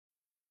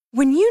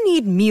When you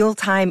need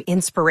mealtime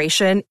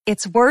inspiration,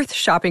 it's worth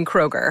shopping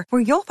Kroger,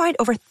 where you'll find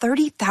over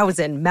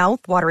 30,000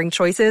 mouth-watering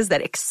choices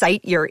that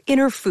excite your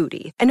inner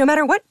foodie. And no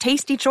matter what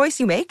tasty choice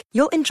you make,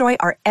 you'll enjoy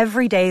our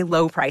everyday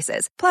low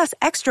prices, plus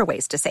extra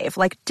ways to save,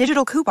 like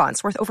digital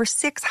coupons worth over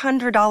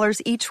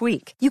 $600 each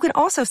week. You can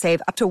also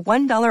save up to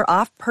 $1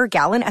 off per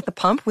gallon at the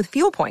pump with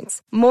fuel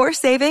points. More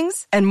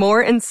savings and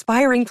more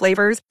inspiring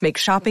flavors make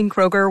shopping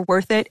Kroger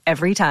worth it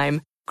every time.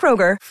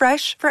 Kroger,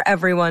 fresh for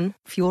everyone.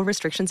 Fuel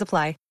restrictions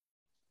apply.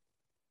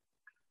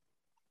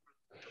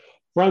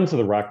 Friends of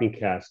the Rocking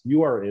Cast,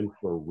 you are in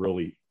for a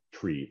really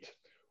treat.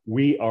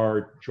 We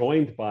are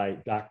joined by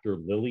Dr.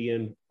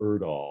 Lillian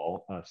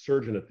Erdahl, a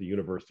surgeon at the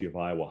University of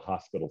Iowa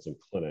Hospitals and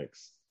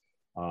Clinics.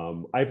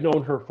 I've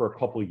known her for a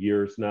couple of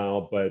years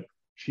now, but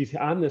she's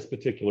on this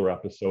particular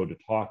episode to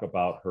talk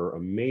about her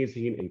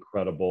amazing,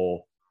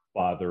 incredible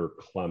father,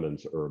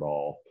 Clemens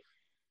Erdahl,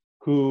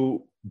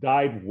 who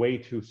died way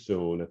too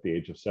soon at the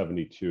age of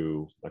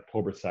 72,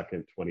 October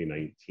 2nd,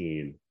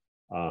 2019.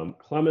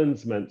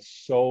 Clemens meant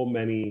so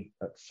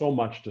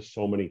much to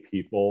so many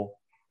people,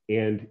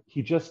 and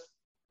he just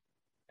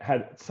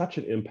had such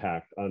an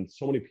impact on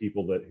so many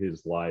people that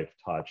his life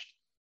touched.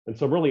 And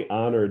so I'm really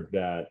honored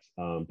that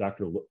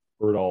Dr.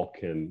 Erdahl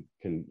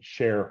can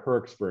share her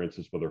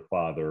experiences with her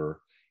father,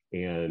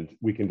 and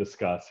we can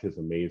discuss his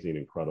amazing,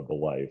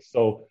 incredible life.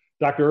 So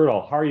Dr.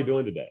 Erdahl, how are you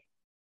doing today?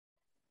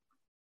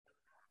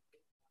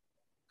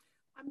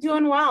 I'm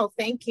doing well,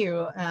 thank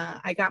you.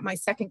 I got my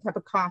second cup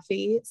of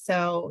coffee,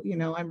 so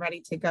I'm ready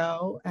to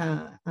go.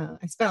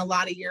 I spent a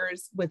lot of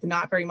years with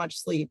not very much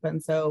sleep,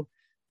 and so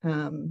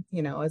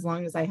as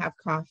long as I have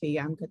coffee,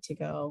 I'm good to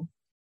go.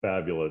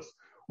 Fabulous.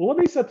 Well, let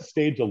me set the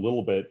stage a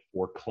little bit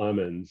for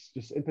Clemens,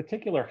 just in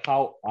particular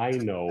how I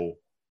know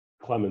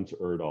Clemens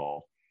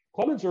Erdahl.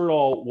 Clemens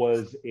Erdahl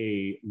was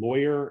a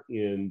lawyer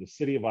in the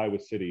city of Iowa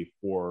City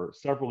for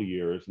several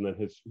years, and then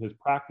his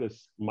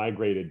practice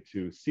migrated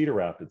to Cedar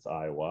Rapids,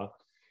 Iowa.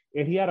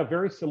 And he had a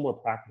very similar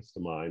practice to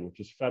mine, which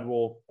is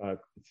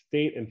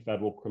state and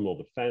federal criminal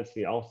defense.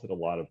 And he also did a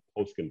lot of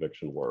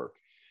post-conviction work.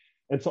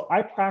 And so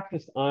I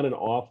practiced on and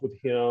off with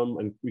him,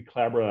 and we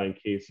collaborated on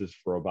cases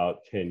for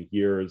about 10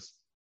 years.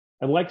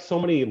 And like so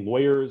many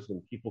lawyers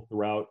and people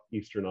throughout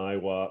Eastern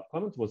Iowa,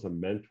 Clemens was a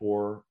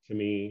mentor to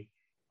me.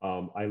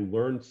 I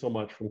learned so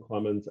much from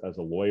Clemens as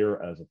a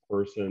lawyer, as a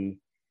person.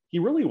 He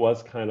really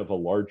was kind of a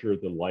larger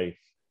than life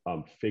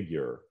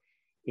figure.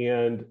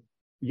 And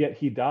yet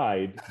he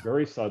died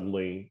very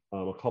suddenly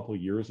a couple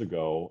of years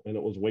ago, and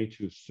it was way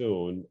too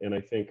soon. And I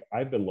think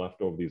I've been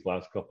left over these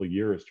last couple of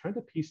years trying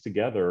to piece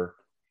together,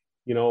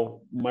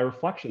 my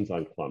reflections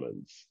on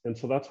Clemens. And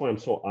so that's why I'm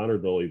so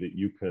honored, Lily, that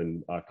you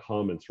can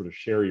come and sort of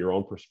share your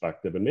own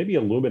perspective and maybe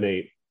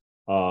illuminate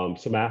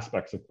some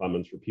aspects of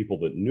Clemens for people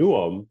that knew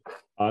him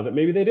that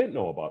maybe they didn't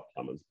know about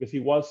Clemens, because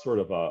he was sort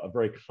of a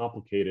very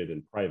complicated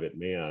and private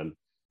man.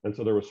 And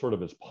so there was sort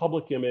of his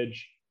public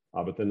image,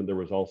 but then there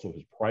was also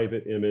his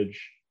private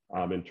image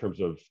in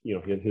terms of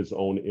his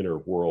own inner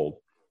world.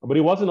 But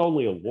he wasn't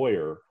only a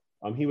lawyer.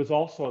 He was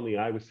also on the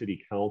Iowa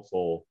City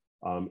Council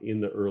in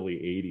the early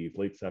 80s,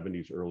 late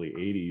 70s, early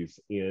 80s.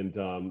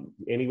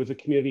 And he was a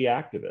community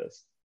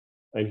activist.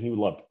 And he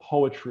loved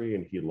poetry,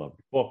 and he loved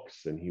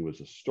books, and he was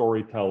a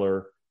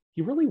storyteller.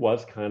 He really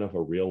was kind of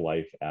a real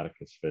life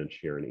Atticus Finch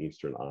here in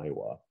Eastern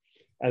Iowa.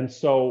 And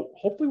so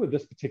hopefully with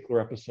this particular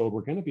episode,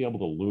 we're going to be able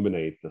to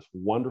illuminate this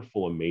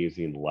wonderful,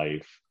 amazing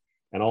life,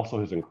 and also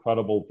his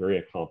incredible, very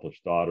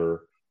accomplished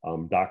daughter,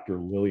 Dr.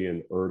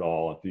 Lillian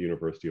Erdahl at the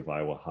University of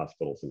Iowa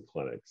Hospitals and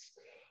Clinics.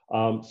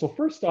 So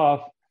first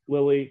off,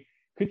 Lily,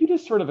 could you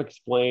just sort of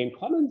explain,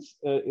 Clemens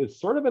is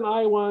sort of an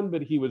Iowan,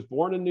 but he was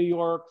born in New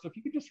York. So if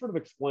you could just sort of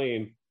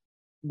explain,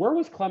 where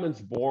was Clemens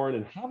born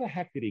and how the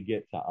heck did he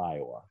get to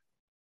Iowa?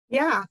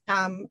 Yeah,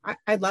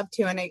 I'd love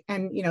to.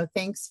 And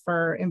thanks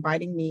for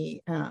inviting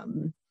me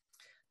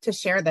to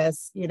share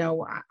this.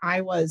 I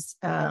was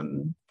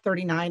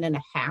 39 and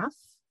a half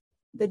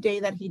the day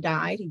that he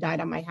died. He died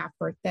on my half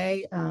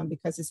birthday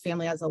because his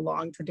family has a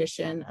long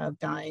tradition of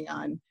dying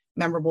on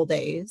memorable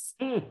days,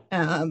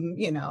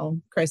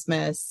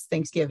 Christmas,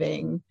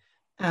 Thanksgiving.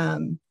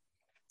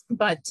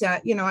 But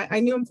I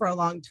knew him for a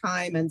long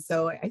time. And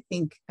so I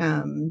think,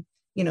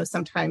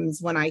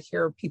 sometimes when I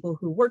hear people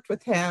who worked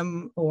with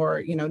him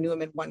or, knew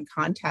him in one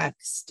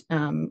context,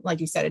 like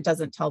you said, it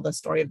doesn't tell the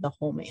story of the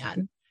whole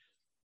man.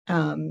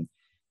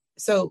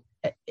 So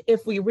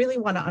if we really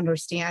want to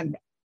understand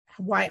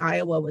why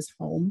Iowa was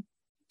home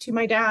to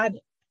my dad,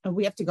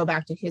 we have to go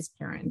back to his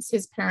parents.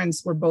 His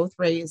parents were both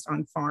raised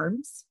on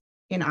farms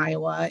in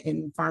Iowa,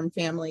 in farm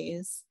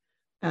families.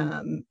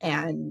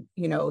 And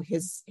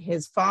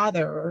his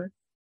father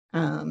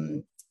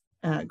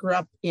grew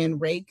up in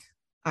Rake,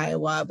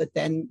 Iowa, but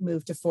then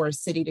moved to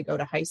Forest City to go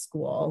to high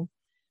school.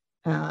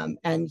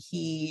 And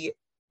he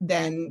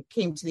then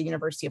came to the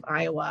University of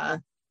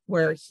Iowa,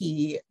 where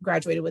he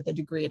graduated with a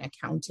degree in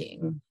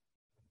accounting.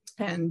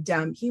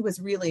 And he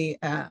was really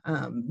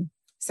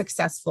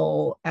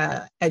successful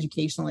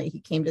educationally.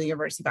 He came to the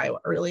University of Iowa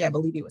early. I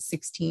believe he was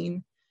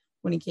 16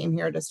 when he came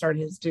here to start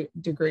his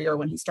degree, or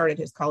when he started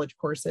his college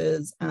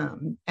courses.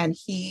 And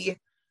he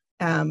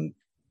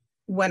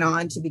went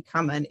on to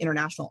become an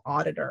international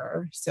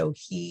auditor. So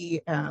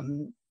he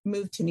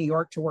moved to New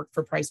York to work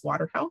for Price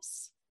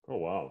Waterhouse. Oh,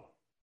 wow.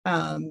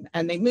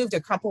 And they moved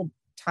a couple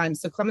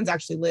times. So Clemens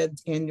actually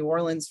lived in New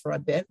Orleans for a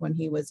bit when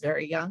he was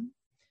very young,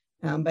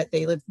 but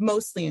they lived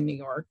mostly in New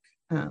York.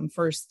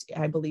 First,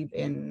 I believe,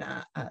 in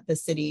the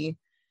city,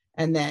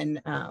 and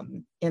then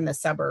in the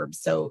suburbs.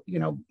 So,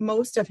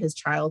 most of his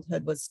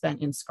childhood was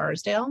spent in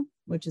Scarsdale,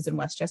 which is in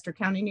Westchester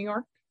County, New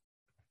York.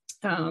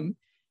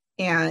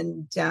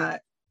 And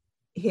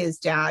his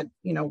dad,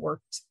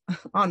 worked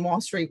on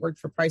Wall Street, worked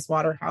for Price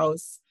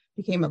Waterhouse,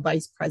 became a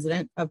vice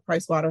president of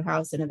Price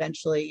Waterhouse, and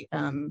eventually,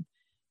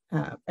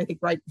 I think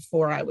right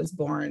before I was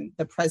born,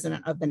 the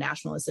president of the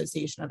National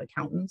Association of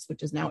Accountants,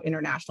 which is now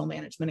International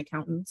Management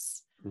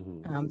Accountants.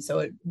 Mm-hmm.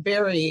 So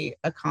very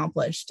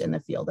accomplished in the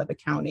field of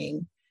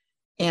accounting.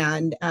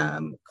 And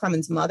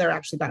Clemens' mother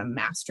actually got a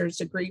master's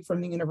degree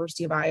from the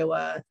University of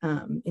Iowa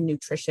in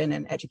nutrition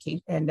and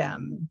education.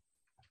 And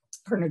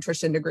her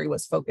nutrition degree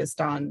was focused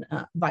on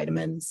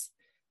vitamins.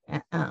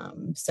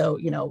 So,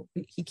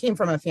 he came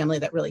from a family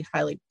that really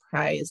highly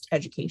prized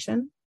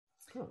education.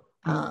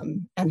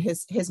 And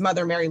his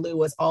mother, Mary Lou,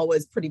 was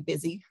always pretty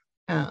busy,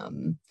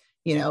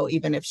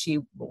 even if she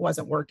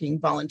wasn't working,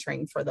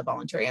 volunteering for the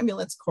Voluntary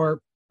Ambulance Corps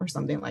or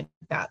something like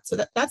that. So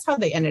that's how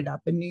they ended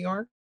up in New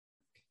York.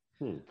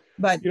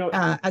 But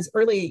as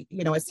early,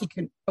 as he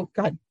can, go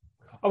ahead.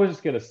 I was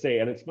just going to say,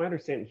 and it's my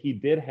understanding he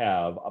did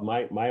have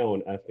my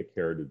own ethnic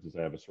heritage is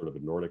I have a sort of a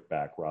Nordic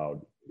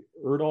background.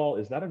 Erdahl,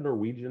 is that a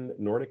Norwegian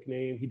Nordic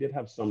name? He did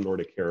have some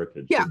Nordic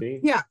heritage. Yeah,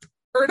 did he? yeah.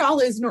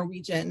 Erdahl is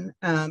Norwegian.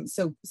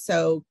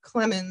 So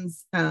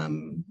Clemens'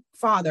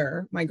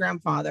 father, my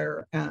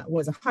grandfather,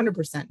 was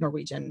 100%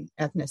 Norwegian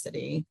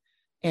ethnicity,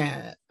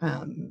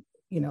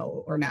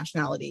 or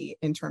nationality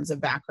in terms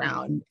of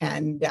background,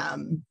 and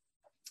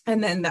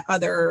then the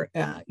other,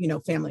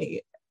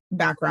 family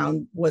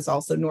background was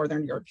also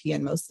Northern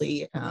European,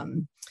 mostly.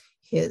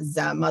 His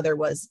mother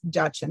was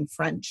Dutch and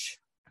French.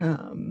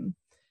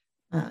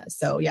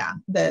 So yeah,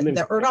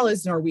 the Erdahl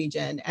is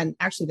Norwegian, and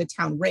actually the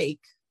town Rake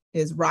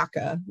is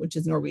Raka, which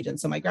is Norwegian.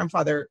 So my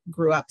grandfather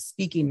grew up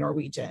speaking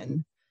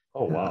Norwegian.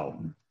 Oh,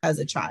 wow. As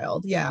a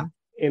child. Yeah.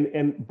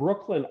 And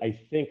Brooklyn, I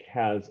think,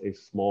 has a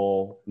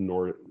small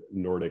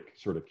Nordic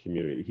sort of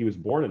community. He was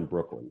born in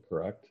Brooklyn,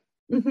 correct?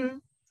 Mm-hmm.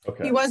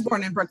 Okay. He was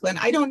born in Brooklyn.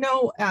 I don't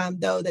know,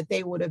 though, that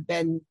they would have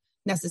been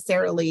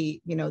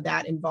necessarily,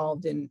 that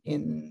involved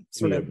in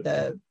sort of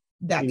that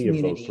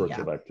community. Of those sorts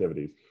of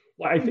activities.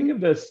 Well, I think of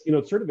this,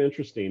 it's sort of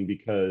interesting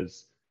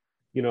because,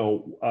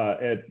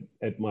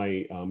 at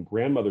my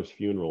grandmother's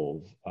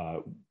funerals,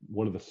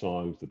 one of the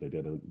songs that they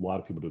did, and a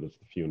lot of people do this at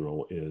the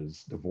funeral,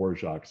 is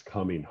Dvorak's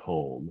Coming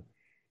Home.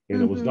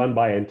 And it was done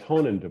by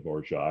Antonin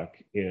Dvorak,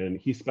 and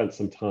he spent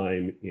some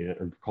time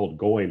called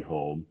Going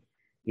Home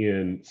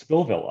in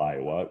Spillville,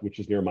 Iowa, which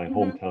is near my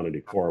hometown of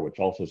Decorah, which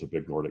also is a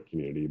big Nordic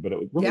community. But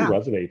it really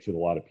resonates with a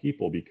lot of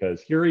people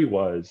because here he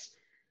was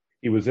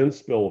in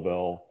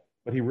Spillville,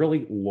 but he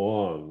really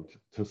longed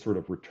to sort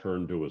of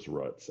return to his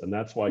roots. And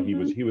that's why he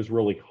was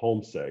really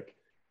homesick.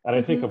 And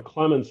I think of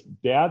Clemens'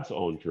 dad's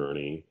own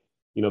journey.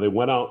 They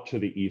went out to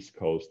the East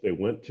Coast, they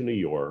went to New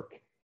York.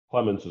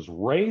 Clemens was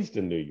raised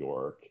in New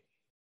York,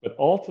 but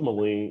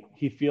ultimately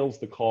he feels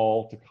the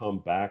call to come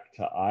back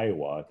to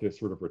Iowa to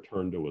sort of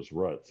return to his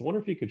roots. I wonder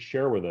if you could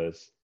share with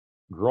us,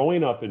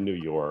 growing up in New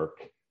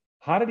York,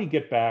 how did he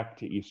get back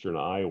to Eastern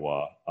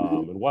Iowa,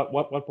 and what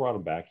brought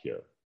him back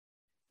here?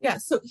 Yeah,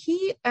 so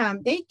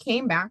they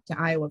came back to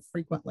Iowa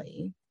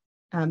frequently.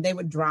 They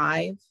would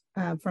drive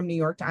from New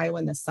York to Iowa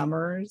in the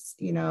summers,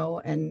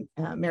 and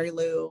Mary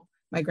Lou,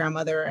 my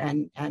grandmother,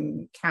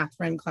 and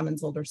Catherine,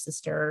 Clemens' older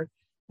sister,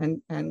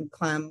 and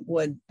Clem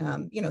would,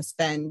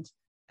 spend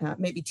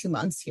maybe 2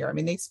 months here. I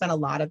mean, they spent a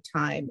lot of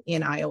time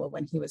in Iowa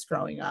when he was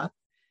growing up.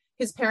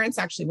 His parents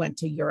actually went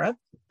to Europe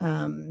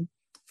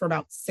for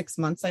about 6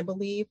 months, I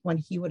believe, when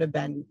he would have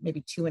been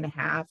maybe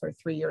 2.5 or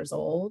 3 years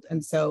old.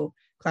 And so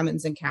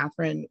Clemens and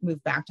Catherine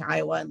moved back to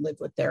Iowa and lived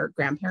with their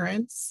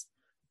grandparents.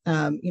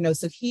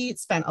 So he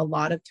spent a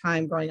lot of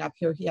time growing up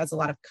here. He has a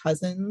lot of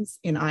cousins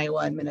in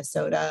Iowa and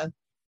Minnesota.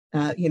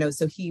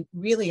 So he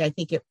really, I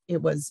think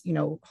it was,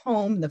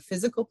 home, the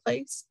physical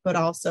place, but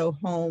also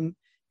home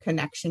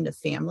connection to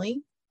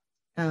family,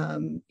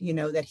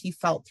 that he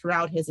felt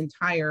throughout his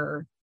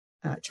entire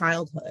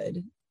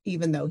childhood,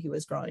 even though he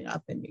was growing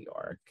up in New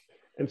York.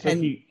 And so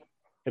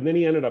then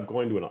he ended up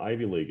going to an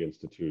Ivy League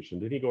institution.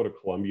 Did he go to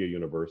Columbia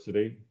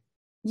University?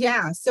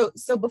 Yeah.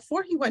 So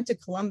before he went to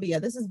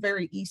Columbia, this is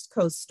very East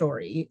Coast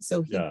story.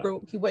 So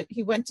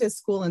he went to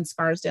school in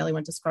Scarsdale. He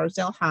went to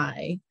Scarsdale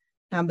High,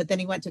 but then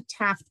he went to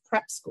Taft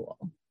Prep School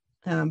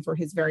for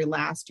his very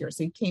last year.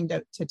 So he came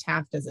to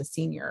Taft as a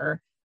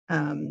senior.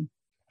 And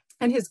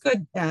his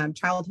good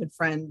childhood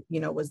friend,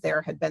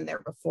 had been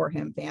there before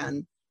him,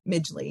 Van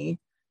Midgley.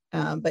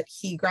 But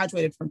he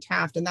graduated from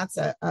Taft, and that's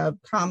a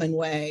common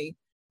way,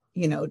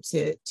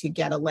 to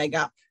get a leg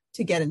up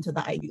to get into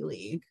the Ivy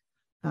League.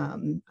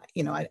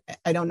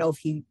 I don't know if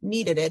he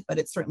needed it, but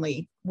it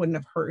certainly wouldn't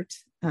have hurt.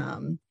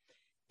 And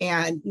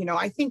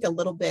I think a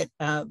little bit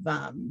of,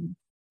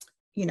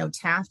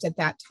 Taft at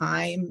that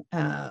time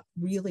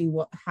really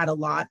had a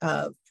lot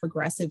of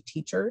progressive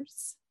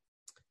teachers.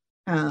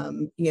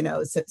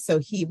 So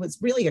he was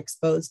really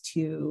exposed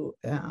to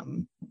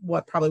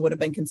what probably would have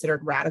been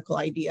considered radical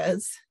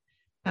ideas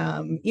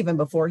even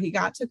before he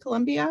got to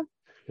Columbia.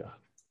 Yeah.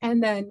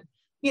 And then,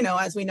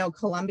 as we know,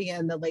 Columbia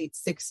in the late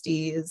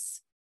 60s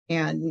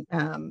and,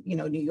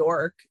 New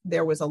York,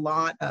 there was a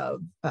lot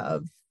of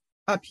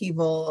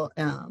upheaval.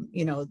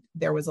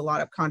 There was a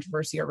lot of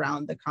controversy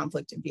around the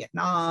conflict in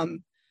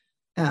Vietnam.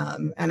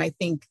 And I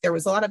think there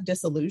was a lot of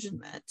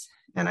disillusionment.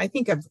 And I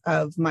think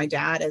of my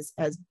dad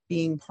as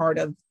being part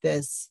of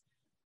this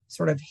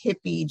sort of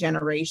hippie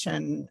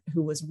generation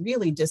who was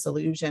really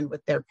disillusioned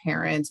with their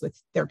parents'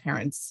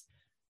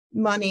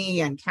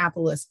 money and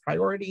capitalist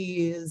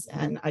priorities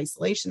and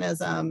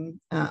isolationism.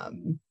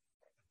 And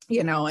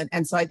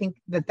so I think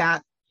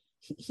that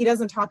he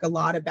doesn't talk a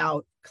lot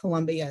about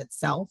Columbia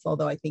itself,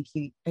 although I think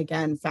he,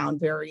 again, found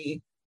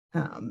very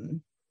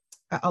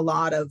a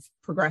lot of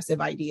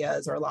progressive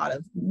ideas or a lot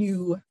of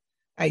new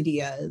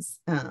ideas.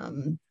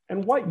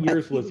 And what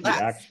years was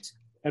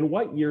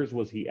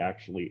he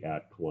actually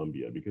at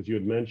Columbia? Because you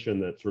had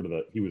mentioned that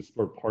he was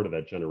sort of part of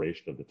that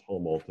generation of the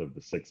tumult of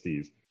the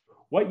 60s.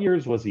 What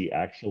years was he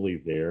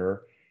actually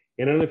there?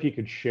 And I don't know if you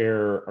could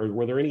share, or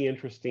were there any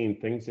interesting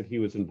things that he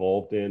was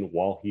involved in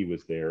while he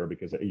was there?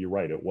 Because you're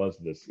right, it was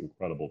this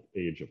incredible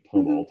age of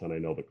tumult. Mm-hmm. And I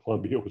know that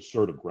Columbia was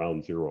sort of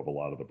ground zero of a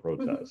lot of the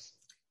protests.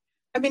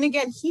 I mean,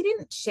 again, he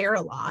didn't share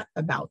a lot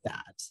about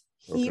that.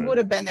 He would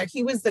have been there.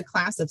 He was the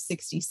class of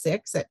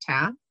 66 at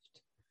Taft.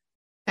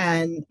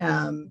 And,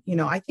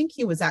 I think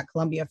he was at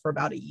Columbia for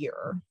about a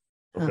year.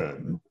 Okay.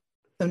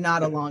 So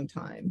not a long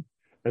time.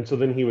 And so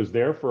then he was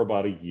there for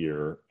about a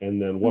year.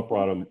 And then what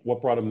brought him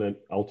then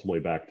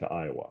ultimately back to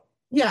Iowa?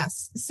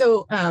 Yes.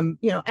 So,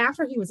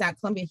 after he was at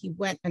Columbia, he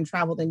went and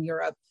traveled in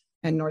Europe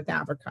and North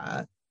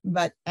Africa.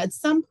 But at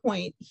some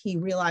point, he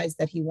realized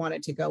that he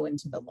wanted to go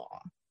into the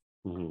law.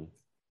 Mm-hmm.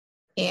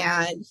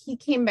 And he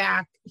came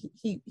back.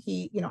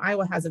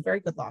 Iowa has a very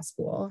good law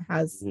school,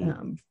 has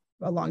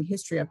a long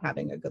history of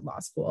having a good law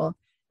school.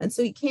 And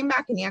so he came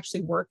back and he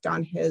actually worked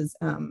on his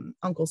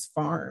uncle's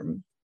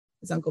farm,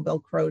 his uncle Bill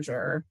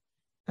Crozier.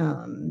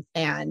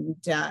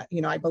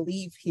 I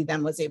believe he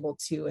then was able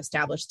to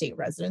establish state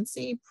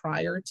residency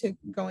prior to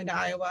going to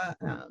Iowa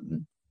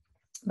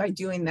by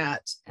doing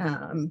that.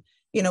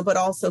 But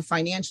also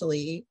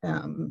financially,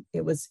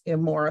 it was a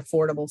more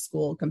affordable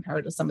school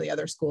compared to some of the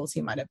other schools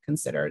he might have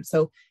considered.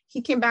 So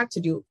he came back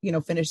to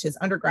finish his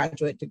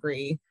undergraduate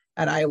degree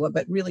at Iowa,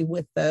 but really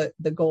with the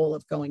goal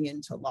of going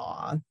into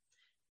law.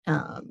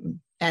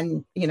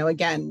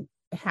 Again,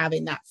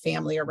 having that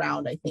family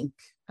around, I think,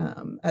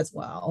 as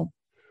well.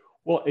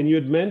 Well, and you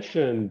had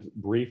mentioned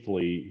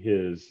briefly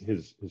his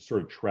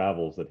sort of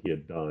travels that he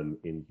had done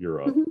in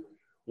Europe. Mm-hmm.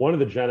 One of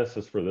the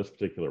genesis for this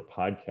particular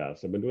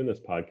podcast, I've been doing this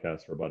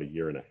podcast for about a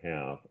year and a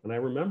half, and I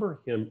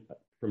remember him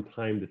from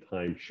time to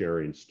time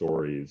sharing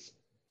stories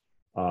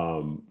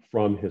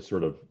from his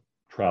sort of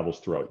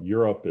travels throughout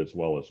Europe as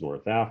well as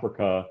North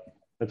Africa.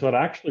 And so I'd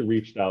actually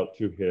reached out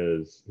to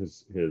his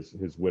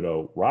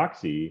widow,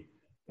 Roxy,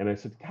 and I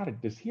said,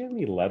 God, does he have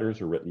any letters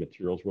or written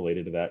materials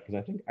related to that?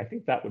 Because I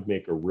think that would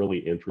make a really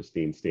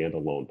interesting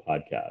standalone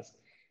podcast.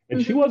 And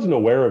mm-hmm. she wasn't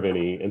aware of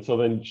any. And so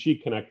then she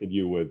connected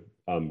you with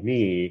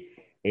me,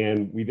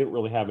 and we didn't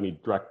really have any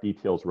direct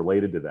details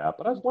related to that.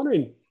 But I was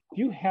wondering,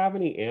 do you have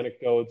any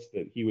anecdotes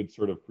that he would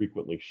sort of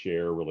frequently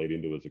share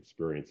relating to his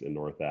experience in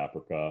North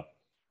Africa?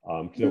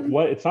 Mm-hmm.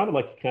 It sounded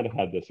like he kind of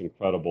had this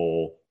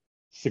incredible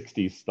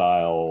 60s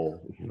style,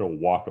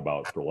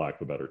 walkabout, for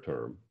lack of a better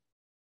term.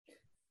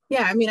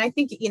 Yeah, I mean, I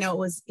think,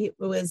 it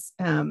was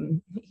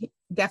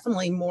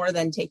definitely more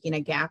than taking a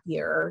gap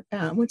year,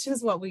 which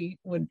is what we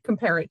would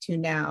compare it to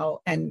now.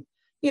 And,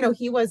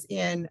 he was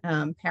in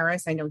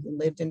Paris. I know he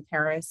lived in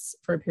Paris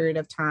for a period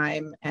of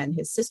time, and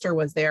his sister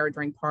was there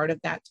during part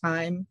of that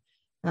time,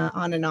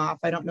 on and off.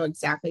 I don't know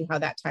exactly how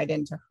that tied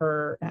into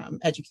her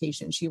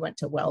education. She went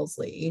to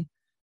Wellesley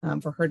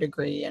for her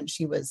degree, and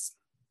she was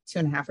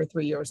 2.5 or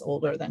 3 years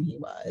older than he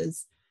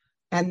was.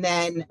 And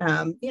then,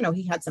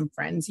 he had some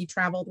friends he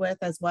traveled with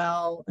as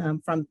well,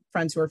 from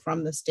friends who were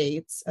from the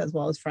States, as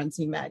well as friends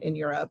he met in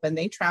Europe. And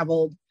they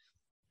traveled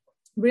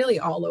really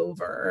all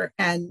over.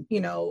 And,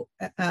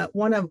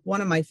 one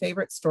of my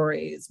favorite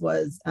stories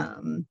was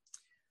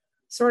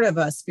sort of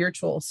a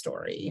spiritual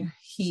story.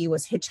 He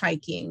was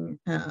hitchhiking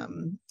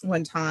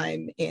one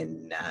time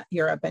in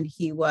Europe, and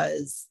he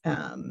was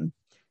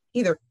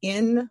either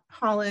in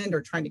Holland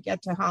or trying to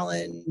get to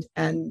Holland.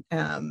 And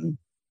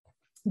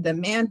the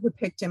man who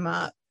picked him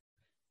up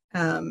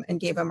and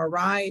gave him a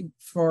ride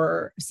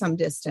for some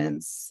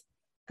distance,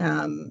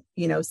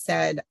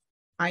 said,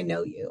 I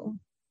know you.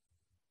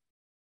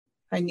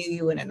 I knew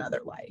you in another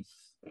life.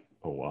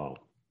 Oh, wow.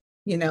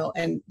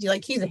 And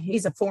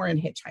he's a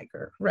foreign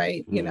hitchhiker,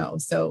 right?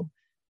 Mm. So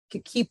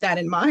keep that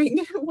in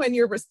mind when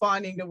you're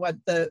responding to what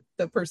the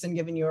person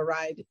giving you a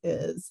ride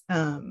is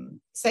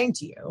saying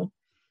to you.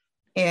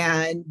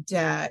 And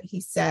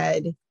he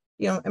said,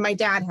 and my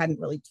dad hadn't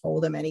really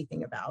told him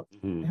anything about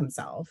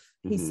himself.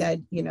 He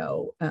said,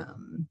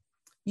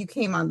 you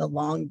came on the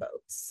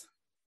longboats.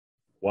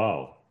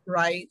 Wow.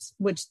 Right.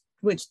 Which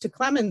to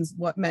Clemens,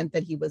 what meant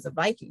that he was a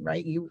Viking,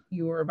 right? You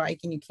were a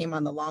Viking, you came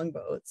on the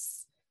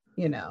longboats,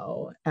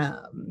 So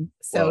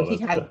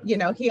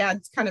wow, he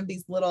had kind of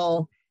these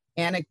little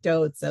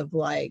anecdotes of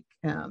like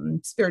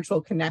spiritual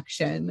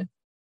connection,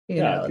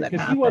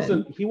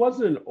 because he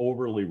wasn't an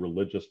overly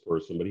religious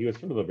person, but he was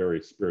sort of a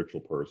very spiritual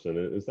person.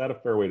 Is that a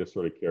fair way to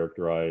sort of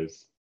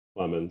characterize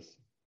Clemens?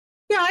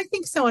 Yeah, I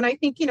think so. And I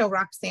think,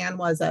 Roxanne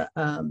was a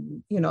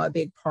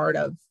big part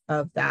of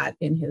that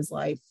in his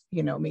life,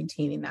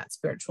 maintaining that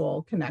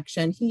spiritual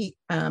connection. He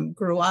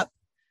grew up,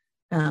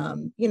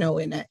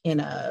 in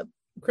a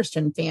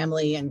Christian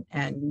family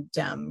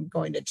and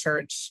going to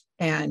church.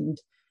 And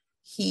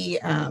he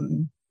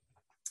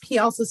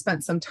also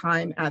spent some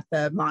time at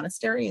the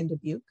monastery in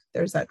Dubuque.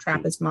 There's that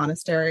Trappist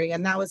monastery.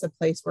 And that was a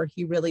place where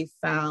he really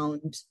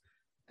found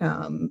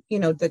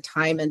the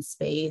time and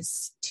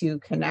space to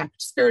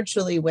connect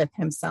spiritually with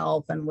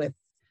himself and with,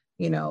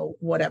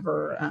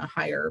 whatever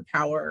higher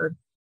power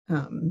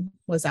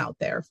was out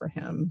there for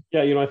him.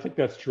 Yeah, I think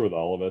that's true with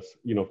all of us.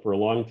 For a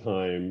long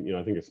time,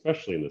 I think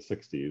especially in the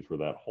 60s, where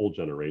that whole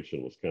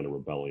generation was kind of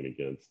rebelling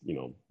against,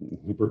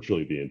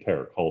 virtually the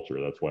entire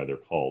culture. That's why they're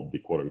called the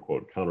quote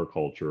unquote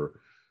counterculture.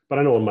 But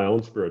I know in my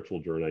own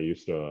spiritual journey, I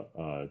used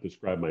to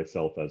describe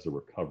myself as a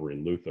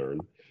recovering Lutheran.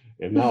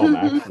 And now I'm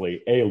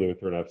actually a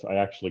Lutheran. I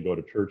actually go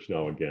to church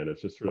now again.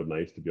 It's just sort of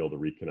nice to be able to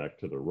reconnect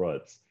to the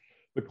roots.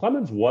 But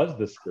Clemens was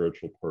this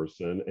spiritual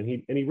person, and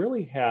he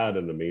really had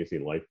an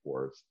amazing life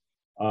force.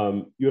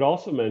 You had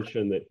also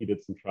mentioned that he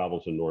did some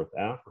travels in North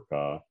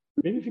Africa.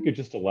 Maybe if you could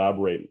just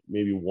elaborate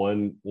maybe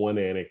one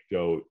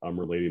anecdote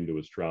relating to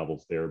his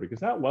travels there, because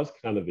that was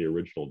kind of the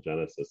original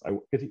genesis.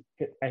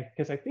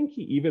 Because I think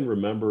he even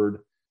remembered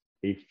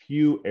a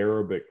few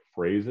Arabic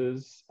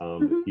phrases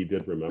that he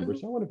did remember.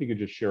 So I wonder if you could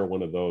just share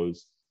one of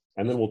those,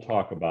 and then we'll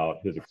talk about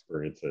his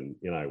experience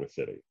in Iowa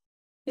City.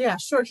 Yeah,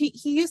 sure. He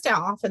used to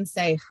often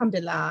say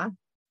alhamdulillah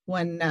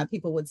when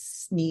people would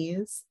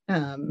sneeze.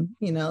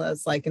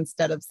 That's like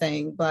instead of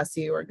saying bless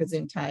you or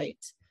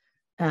gesundheit.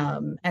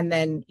 And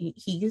then he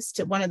used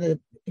to, one of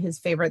his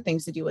favorite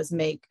things to do was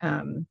make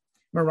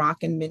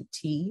Moroccan mint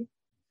tea.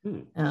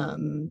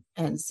 And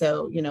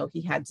so,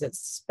 he had this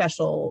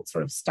special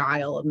sort of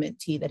style of mint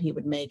tea that he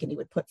would make, and he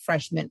would put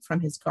fresh mint from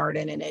his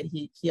garden in it.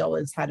 He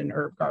always had an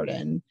herb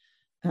garden.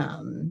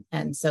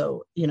 And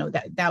so,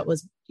 that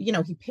was,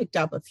 he picked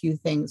up a few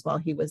things while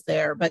he was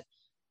there, but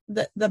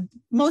the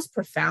most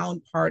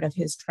profound part of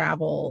his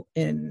travel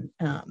in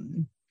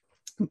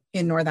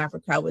North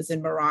Africa was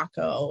in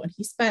Morocco. And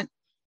he spent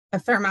a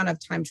fair amount of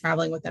time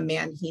traveling with a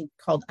man he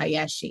called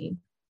Ayeshi.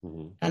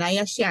 And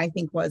Ayeshi, I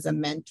think, was a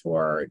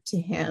mentor to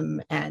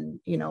him. And,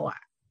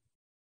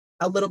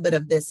 a little bit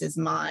of this is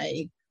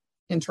my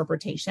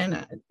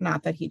interpretation.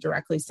 Not that he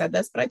directly said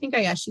this, but I think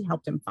Ayeshi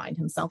helped him find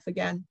himself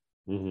again.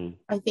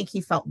 I think he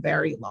felt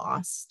very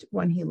lost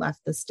when he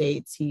left the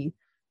States. He,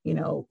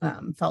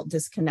 felt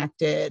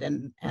disconnected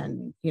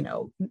and,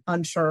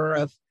 unsure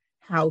of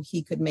how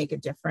he could make a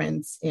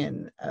difference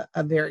in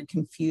a very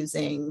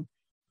confusing,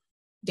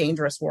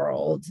 dangerous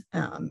world.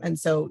 And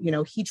so,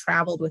 he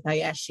traveled with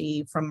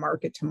Ayeshi from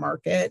market to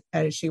market.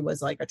 Ayeshi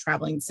was like a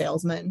traveling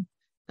salesman,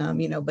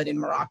 but in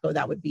Morocco,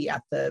 that would be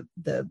at the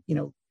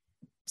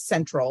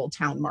central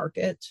town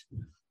market.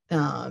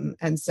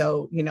 And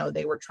so,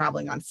 they were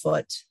traveling on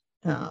foot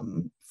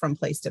from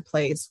place to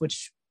place,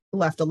 which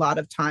left a lot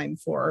of time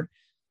for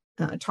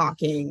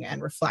talking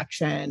and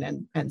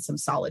reflection and some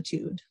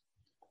solitude.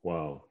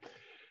 Wow.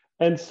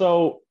 And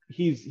so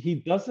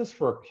he does this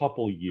for a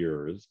couple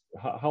years.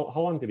 How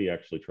long did he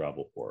actually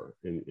travel for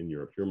in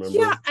Europe? Do you remember?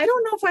 Yeah, I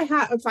don't know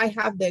if I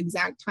have the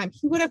exact time.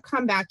 He would have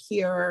come back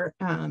here,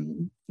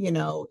 in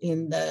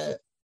the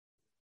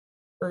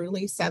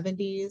early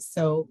 70s.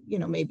 So,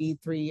 maybe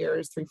 4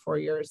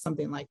 years,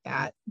 something like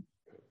that.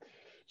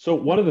 So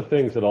one of the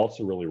things that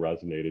also really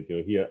resonated,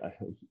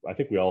 I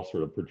think we all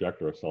sort of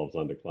project ourselves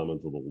onto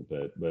Clemens a little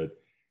bit, but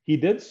he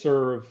did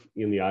serve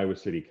in the Iowa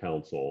City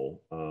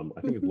Council, I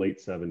think it's late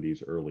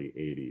 70s, early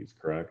 80s,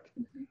 correct?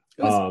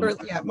 It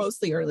was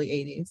mostly early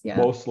 80s. Yeah.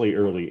 Mostly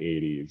early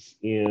 80s.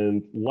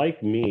 And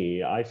like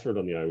me, I served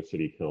on the Iowa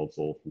City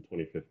Council from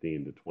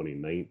 2015 to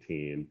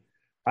 2019.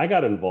 I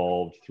got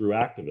involved through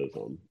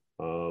activism.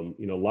 A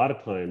lot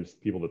of times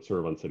people that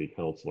serve on city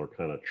council are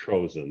kind of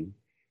chosen.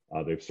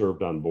 They've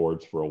served on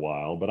boards for a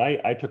while, but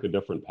I took a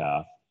different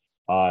path.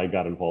 I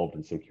got involved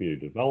in some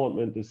community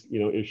development,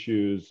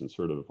 issues, and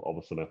sort of all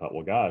of a sudden I thought,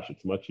 well, gosh,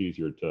 it's much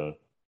easier to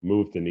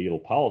move the needle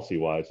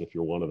policy-wise if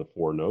you're one of the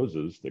four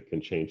noses that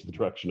can change the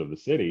direction of the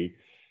city.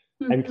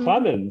 And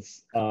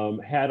Clemens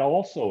had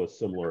also a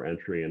similar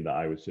entry into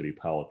Iowa City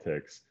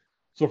politics.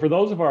 So for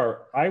those of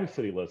our Iowa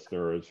City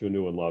listeners who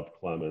knew and loved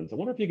Clemens, I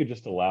wonder if you could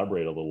just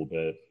elaborate a little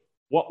bit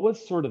what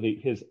was sort of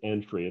his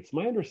entry? It's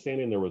my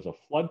understanding there was a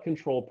flood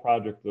control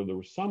project, though there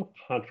was some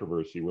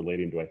controversy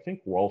relating to, I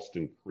think,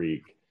 Ralston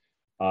Creek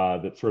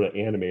that sort of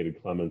animated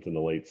Clemens in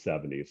the late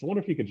 70s. I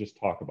wonder if you could just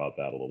talk about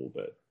that a little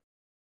bit.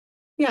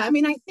 Yeah, I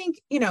mean, I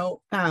think,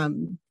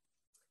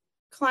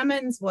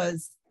 Clemens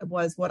was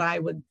what I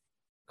would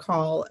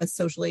call a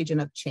social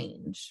agent of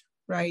change,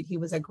 right? He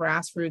was a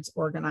grassroots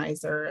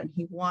organizer, and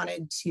he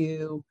wanted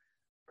to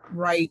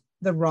right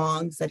the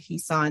wrongs that he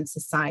saw in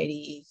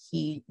society.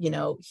 He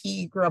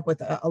grew up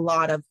with a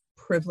lot of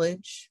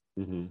privilege,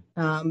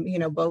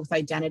 both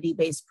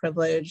identity-based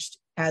privilege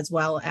as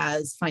well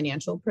as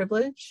financial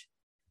privilege.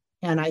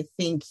 And I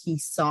think he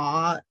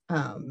saw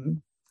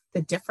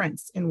the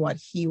difference in what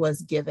he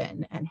was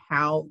given and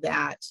how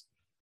that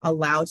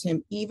allowed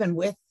him, even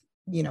with,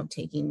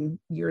 taking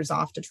years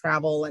off to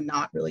travel and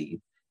not really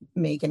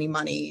make any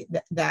money,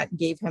 that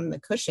gave him the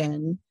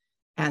cushion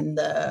and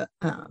the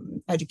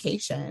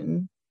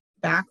education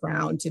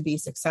background to be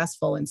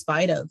successful in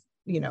spite of,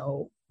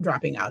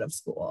 dropping out of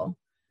school.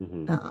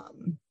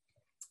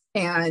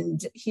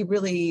 And he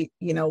really,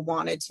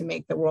 wanted to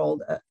make the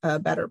world a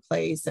better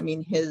place. I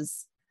mean,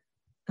 his,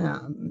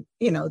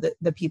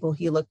 the people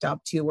he looked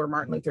up to were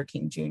Martin Luther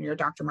King Jr.,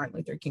 Dr. Martin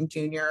Luther King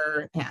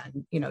Jr.,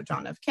 and,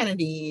 John F.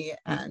 Kennedy,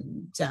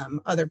 and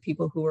other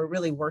people who were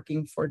really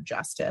working for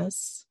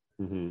justice.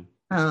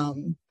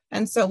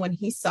 And so when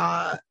he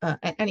saw,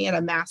 and he had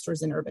a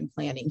master's in urban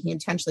planning, he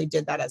intentionally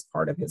did that as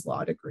part of his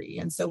law degree.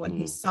 And so when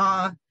he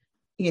saw,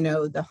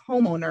 the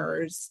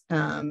homeowners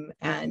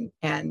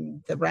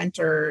and the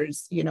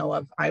renters,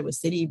 of Iowa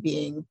City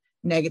being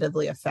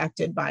negatively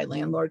affected by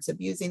landlords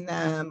abusing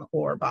them,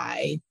 or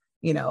by,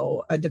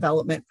 a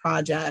development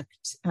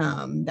project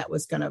that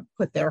was going to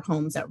put their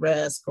homes at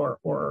risk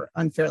or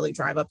unfairly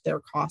drive up their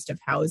cost of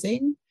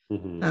housing.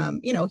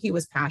 He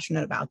was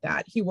passionate about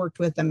that. He worked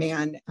with a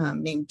man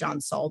named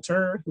John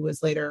Salter, who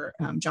was later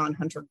John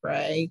Hunter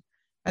Gray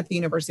at the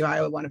University of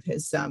Iowa, one of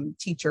his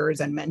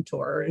teachers and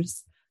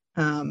mentors,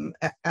 and,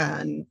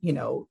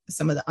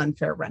 some of the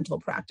unfair rental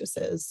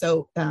practices.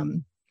 So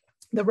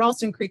the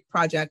Ralston Creek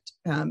project,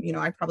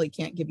 I probably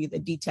can't give you the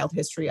detailed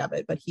history of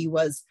it, but he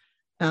was,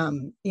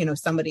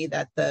 somebody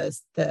that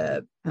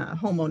the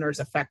homeowners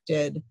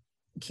affected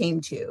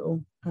came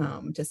to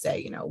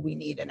say, we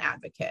need an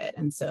advocate.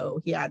 And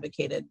so he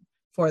advocated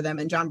for them.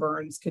 And John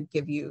Burns could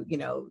give you,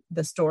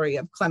 the story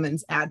of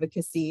Clemens'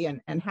 advocacy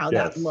and how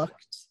that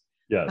looked.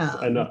 Yes.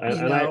 And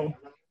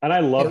I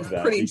love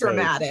that. Pretty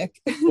dramatic.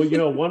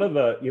 Well, one of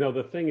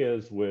the thing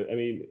is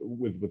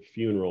with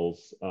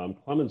funerals,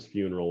 Clemens'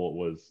 funeral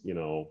was,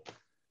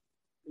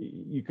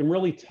 you can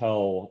really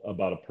tell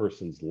about a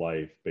person's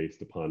life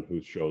based upon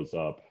who shows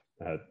up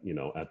at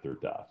their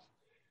death.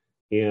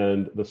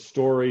 And the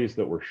stories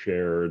that were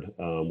shared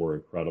were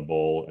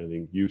incredible. I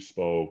think you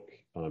spoke,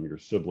 your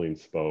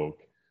siblings spoke,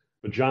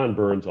 but John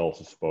Burns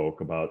also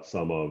spoke about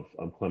some of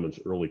Clemens'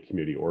 early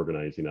community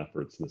organizing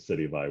efforts in the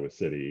city of Iowa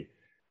City.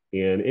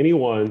 And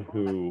anyone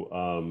who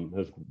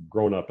has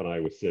grown up in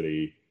Iowa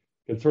City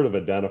can sort of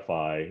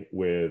identify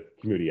with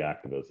community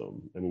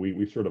activism. And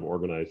we sort of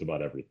organize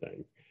about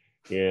everything.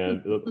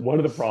 And one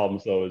of the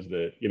problems, though, is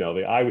that,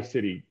 the Iowa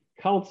City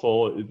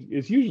Council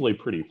is usually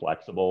pretty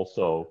flexible.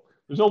 So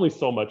there's only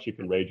so much you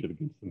can rage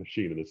against the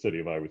machine in the city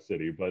of Iowa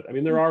City. But I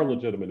mean, there are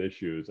legitimate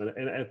issues. And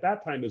at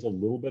that time is a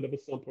little bit of a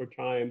simpler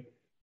time,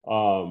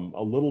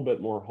 a little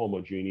bit more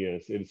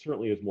homogeneous. It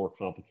certainly is more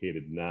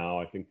complicated now.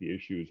 I think the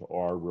issues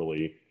are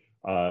really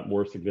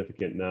more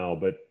significant now.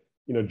 But,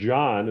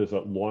 John is a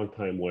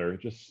longtime lawyer,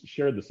 just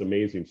shared this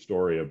amazing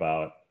story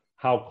about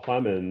how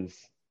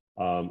Clemens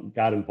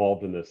got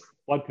involved in this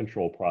flood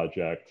control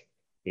project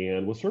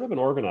and was sort of an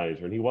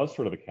organizer. And he was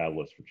sort of a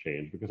catalyst for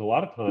change, because a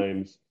lot of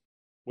times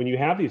when you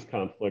have these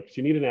conflicts,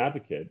 you need an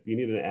advocate. You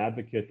need an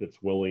advocate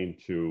that's willing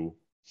to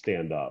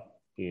stand up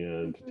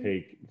and to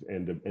take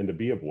and to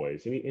be a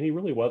voice. And he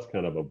really was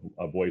kind of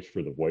a voice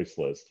for the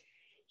voiceless.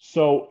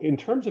 So in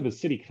terms of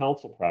his city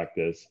council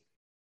practice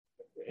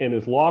and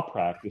his law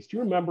practice, do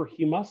you remember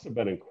he must have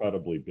been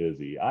incredibly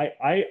busy?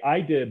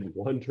 I did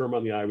one term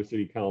on the Iowa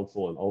City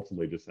Council and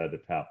ultimately just had to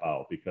tap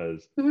out,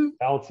 because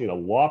balancing a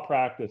law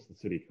practice and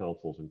city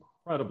council is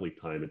incredibly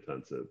time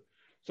intensive.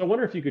 So I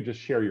wonder if you could just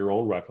share your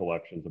own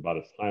recollections about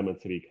his time on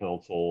city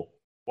council.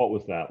 What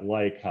was that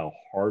like? How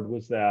hard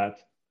was that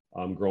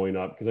growing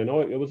up? Because I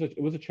know it was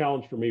a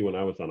challenge for me when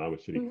I was on Iowa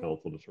City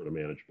Council to sort of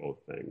manage both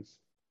things.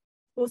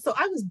 Well, so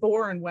I was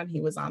born when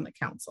he was on the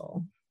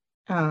council.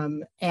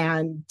 The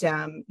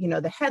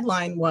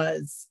headline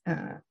was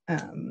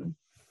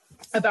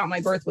about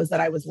my birth was that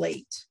I was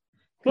late,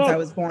 because I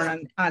was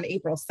born on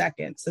April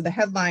 2nd. So the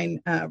headline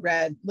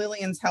read,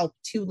 "Lillian's Help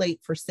Too Late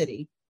for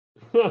City."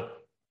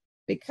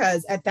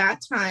 Because at that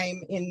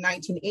time in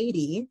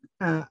 1980,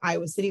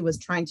 Iowa City was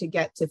trying to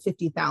get to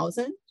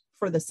 50,000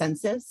 for the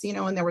census,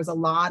 and there was a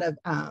lot of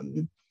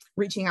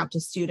reaching out to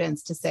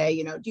students to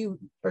say, are you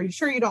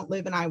sure you don't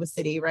live in Iowa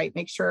City, right?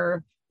 Make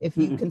sure if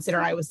you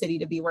consider Iowa City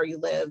to be where you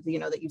live,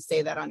 that you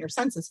say that on your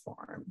census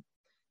form.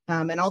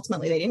 And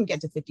ultimately they didn't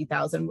get to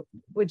 50,000,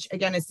 which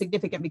again is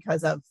significant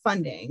because of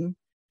funding.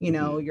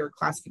 your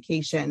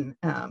classification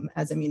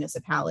as a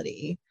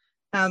municipality.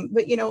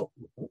 But,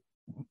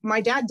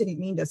 my dad didn't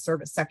mean to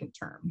serve a second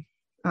term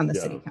on the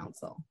city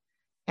council.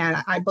 And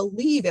I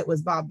believe it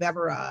was Bob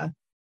Bevera.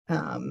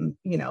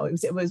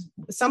 It was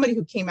somebody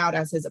who came out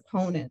as his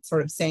opponent,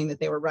 sort of saying that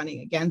they were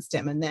running against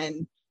him, and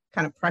then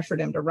kind of pressured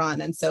him to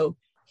run. And so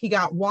he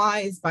got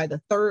wise by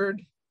the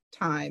third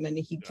time, and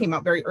he came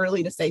out very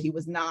early to say he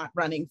was not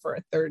running for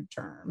a third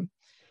term.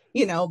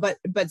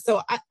 But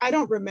so I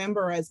don't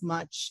remember as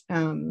much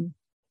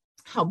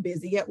how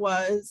busy it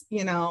was,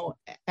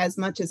 as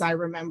much as I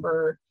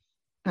remember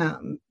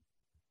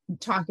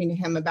talking to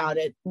him about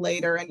it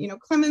later. And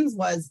Clemens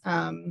was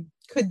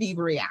could be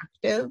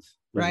reactive,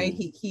 right?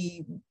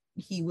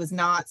 He was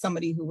not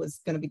somebody who was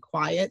going to be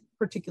quiet,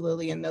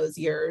 particularly in those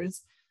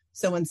years.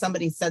 So when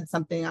somebody said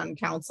something on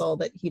council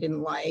that he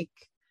didn't like,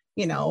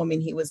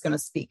 he was going to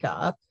speak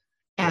up.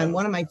 And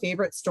one of my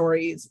favorite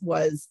stories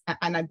was,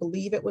 and I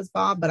believe it was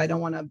Bob, but I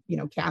don't want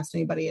to, cast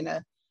anybody in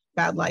a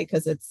bad light,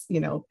 because it's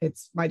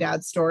my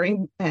dad's story,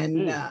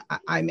 and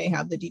I may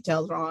have the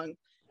details wrong.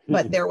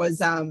 But there was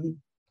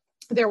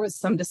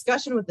some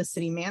discussion with the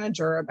city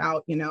manager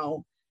about,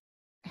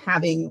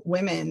 having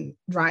women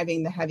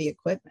driving the heavy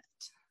equipment.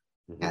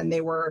 And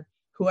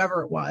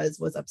whoever it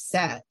was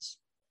upset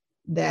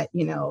that,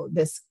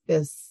 this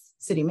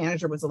city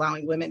manager was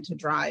allowing women to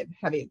drive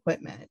heavy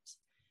equipment.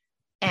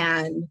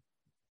 And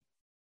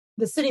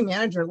the city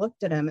manager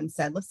looked at him and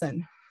said,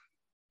 listen,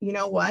 you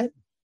know what?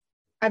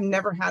 I've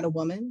never had a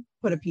woman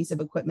put a piece of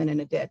equipment in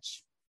a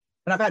ditch,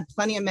 but I've had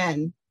plenty of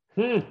men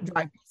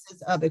drive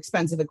pieces of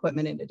expensive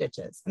equipment into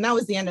ditches. And that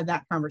was the end of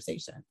that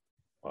conversation.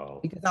 Wow.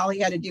 Because all he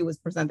had to do was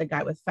present the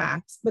guy with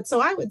facts. But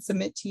so I would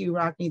submit to you,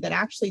 Rockne, that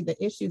actually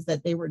the issues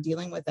that they were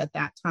dealing with at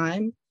that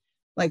time,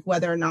 like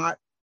whether or not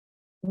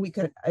we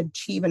could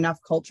achieve enough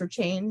culture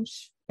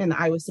change in the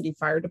Iowa City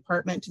Fire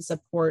Department to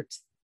support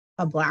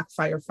a Black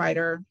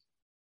firefighter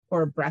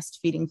or a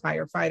breastfeeding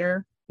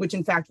firefighter, which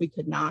in fact we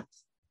could not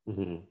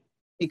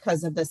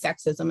because of the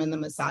sexism and the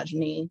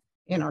misogyny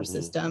in our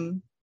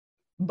system.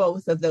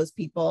 Both of those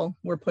people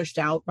were pushed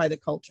out by the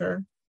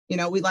culture.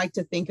 We like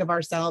to think of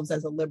ourselves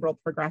as a liberal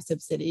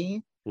progressive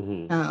city,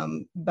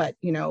 but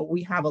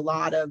we have a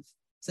lot of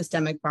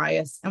systemic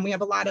bias, and we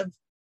have a lot of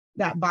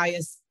that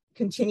bias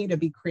continue to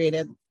be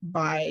created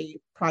by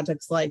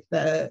projects like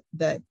the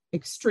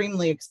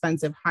extremely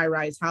expensive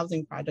high-rise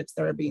housing projects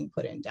that are being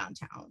put in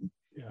downtown,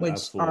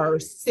 which are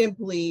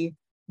simply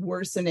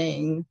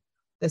worsening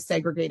the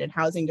segregated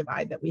housing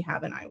divide that we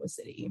have in Iowa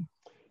City.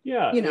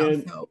 Yeah,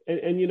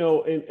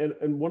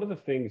 and one of the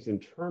things in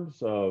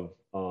terms of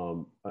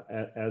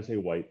as a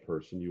white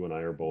person, you and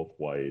I are both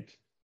white,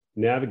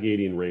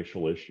 navigating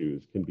racial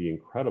issues can be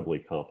incredibly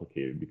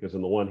complicated, because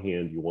on the one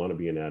hand, you want to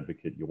be an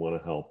advocate, you want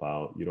to help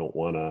out, you don't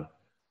want to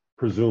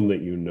presume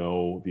that you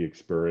know the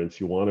experience,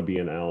 you want to be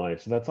an ally.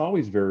 So that's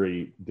always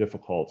very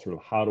difficult, sort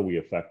of how do we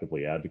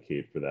effectively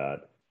advocate for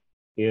that?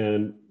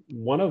 And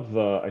one of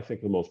the, I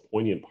think, the most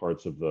poignant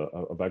parts of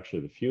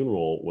actually the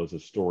funeral was a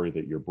story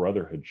that your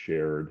brother had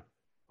shared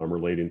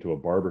relating to a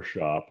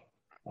barbershop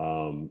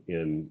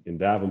in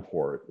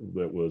Davenport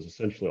that was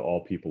essentially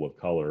all people of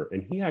color.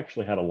 And he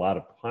actually had a lot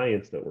of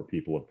clients that were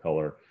people of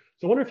color.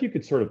 So I wonder if you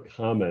could sort of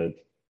comment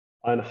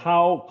on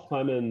how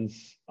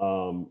Clemens,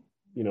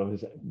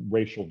 his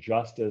racial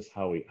justice,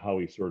 how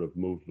he sort of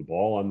moved the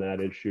ball on that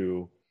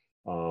issue,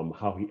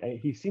 how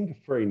he seemed to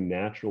very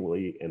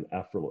naturally and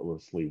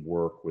effortlessly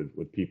work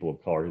with people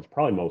of color. His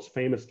probably most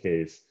famous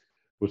case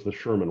was the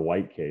Sherman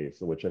White case,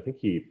 in which I think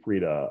he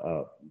freed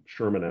a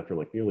Sherman after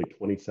like nearly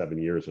 27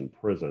 years in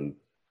prison.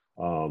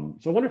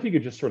 So I wonder if you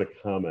could just sort of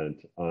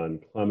comment on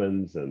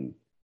Clemens and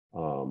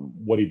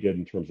what he did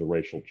in terms of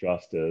racial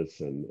justice,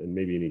 and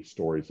maybe any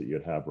stories that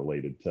you'd have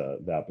related to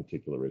that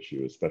particular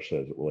issue, especially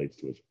as it relates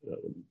to his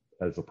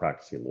as a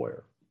practicing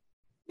lawyer.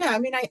 Yeah, I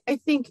mean, I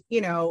think,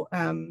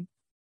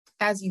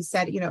 as you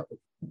said,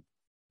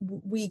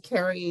 we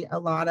carry a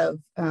lot of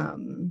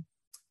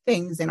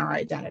things in our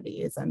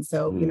identities. And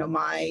so,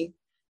 my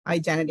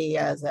identity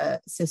as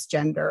a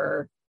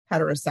cisgender,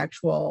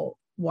 heterosexual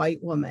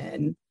white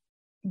woman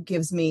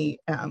gives me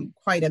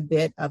quite a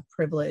bit of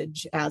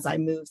privilege as I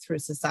move through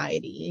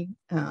society.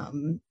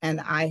 And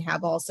I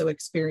have also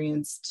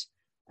experienced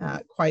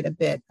quite a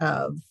bit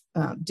of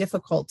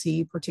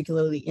difficulty,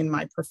 particularly in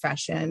my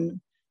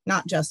profession,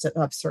 not just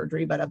of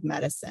surgery, but of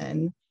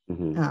medicine,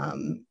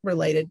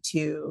 related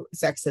to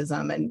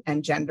sexism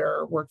and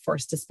gender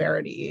workforce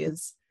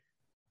disparities.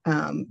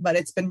 But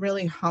it's been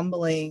really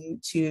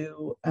humbling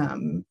to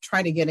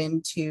try to get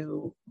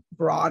into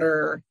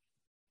broader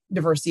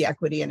diversity,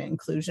 equity, and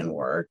inclusion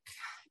work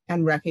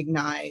and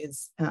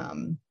recognize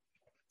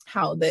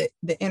how the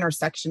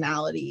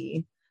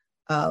intersectionality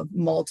of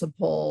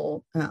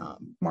multiple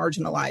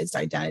marginalized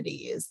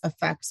identities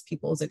affects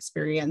people's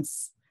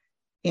experience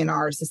in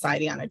our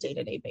society on a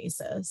day-to-day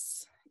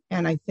basis.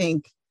 And I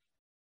think,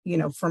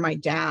 for my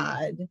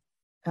dad,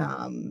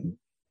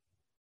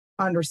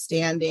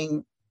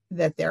 understanding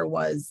that there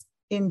was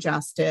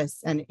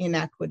injustice and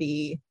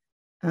inequity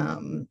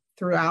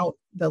throughout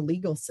the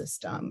legal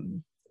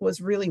system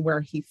really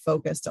where he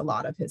focused a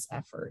lot of his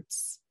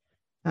efforts.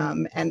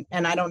 And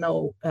I don't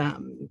know,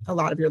 a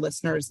lot of your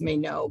listeners may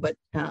know, but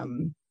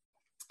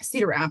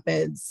Cedar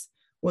Rapids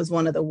was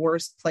one of the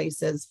worst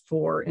places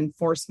for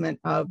enforcement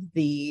of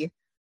the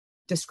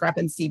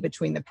discrepancy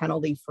between the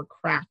penalty for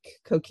crack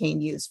cocaine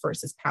use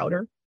versus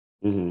powder.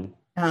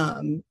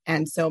 Mm-hmm.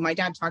 And so my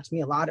dad talked to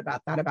me a lot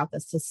about that, about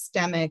the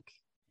systemic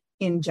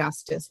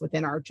injustice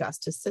within our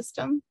justice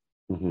system.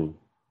 Mm-hmm.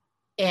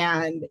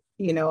 And,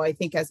 I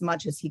think as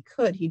much as he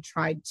could, he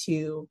tried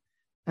to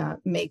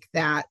make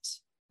that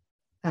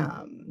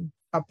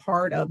a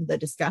part of the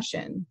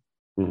discussion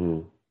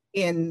Mm-hmm.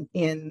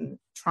 in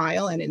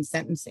trial and in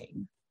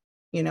sentencing.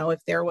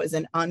 If there was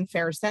an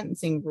unfair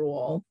sentencing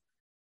rule,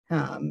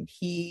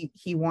 he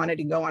wanted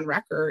to go on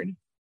record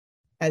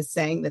as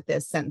saying that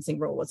this sentencing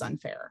rule was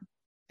unfair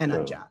and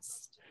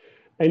unjust.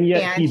 And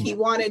yet he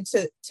wanted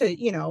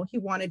he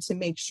wanted to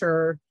make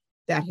sure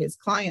that his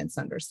clients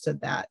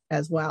understood that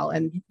as well,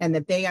 and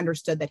that they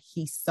understood that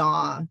he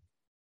saw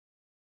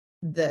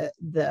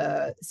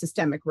the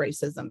systemic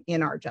racism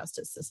in our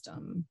justice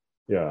system.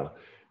 Yeah.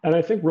 And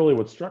I think really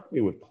what struck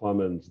me with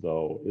Clemens,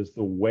 though, is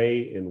the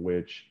way in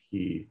which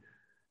he,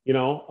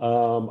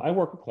 I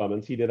work with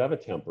Clemens. He did have a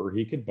temper.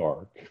 He could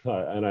bark.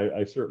 And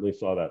I certainly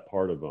saw that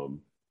part of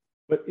him.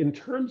 But in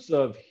terms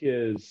of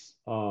his,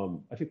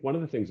 I think one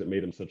of the things that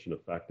made him such an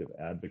effective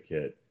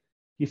advocate,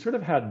 he sort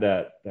of had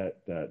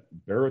that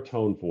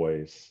baritone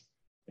voice.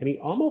 And he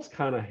almost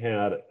kind of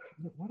had,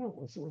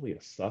 wasn't really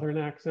a Southern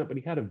accent, but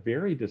he had a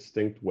very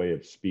distinct way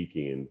of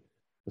speaking,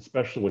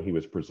 especially when he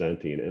was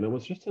presenting. And it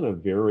was just in a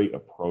very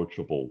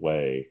approachable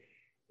way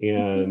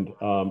and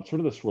sort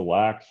of this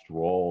relaxed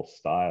role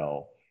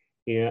style.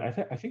 And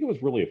I think it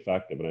was really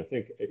effective. And I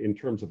think in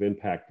terms of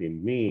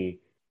impacting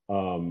me,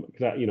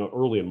 because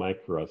early in my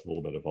career, I was a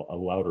little bit of a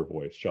louder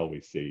voice, shall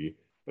we see.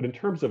 But in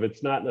terms of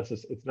it's not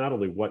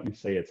only what you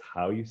say, it's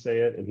how you say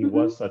it. And he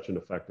was such an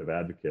effective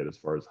advocate as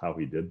far as how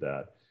he did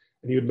that.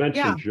 And he would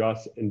mention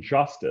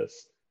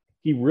injustice.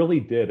 He really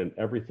did in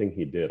everything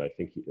he did. I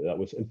think that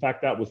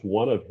was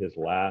one of his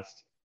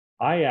last.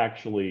 I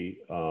actually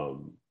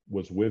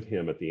was with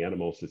him at the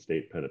Anamosa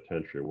State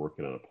Penitentiary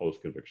working on a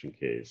post-conviction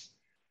case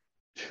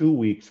 2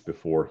 weeks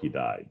before he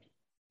died.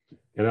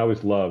 And I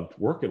always loved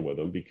working with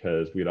him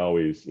because he'd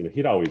always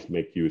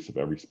make use of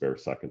every spare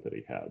second that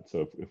he had.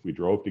 So if we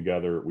drove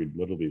together, we'd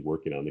literally be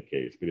working on the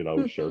case, but he'd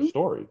always share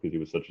stories because he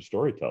was such a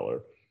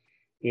storyteller.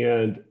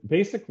 And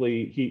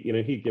basically,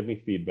 he'd give me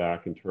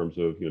feedback in terms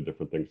of,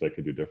 different things I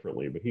could do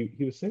differently. But he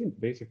was saying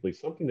basically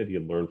something that he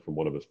had learned from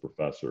one of his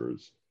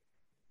professors.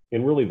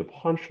 And really the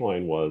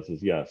punchline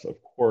is yes, of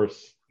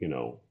course,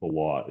 the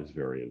law is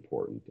very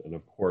important. And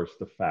of course,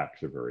 the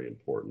facts are very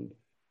important.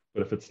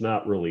 But if it's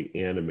not really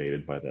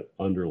animated by that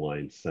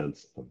underlying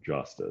sense of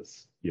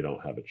justice, you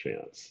don't have a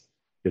chance.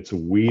 It's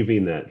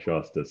weaving that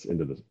justice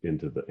into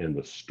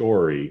the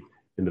story,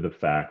 into the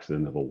facts, and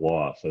into the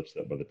law, such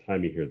that by the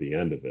time you hear the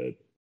end of it,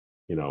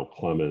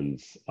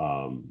 Clemens,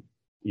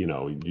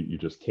 you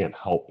just can't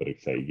help but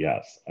say,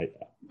 yes,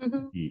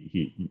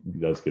 he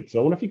does get. So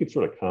I wonder if you could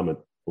sort of comment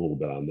a little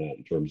bit on that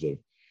in terms of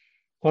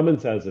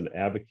Clemens as an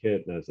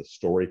advocate and as a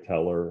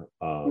storyteller,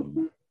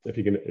 if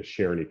you can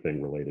share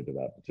anything related to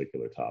that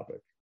particular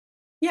topic.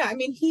 Yeah, I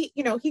mean, he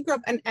grew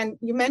up, and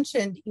you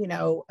mentioned,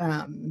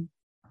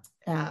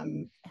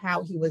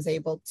 how he was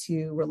able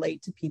to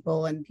relate to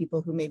people and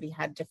people who maybe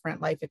had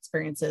different life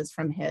experiences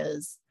from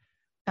his.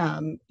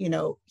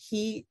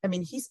 He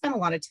spent a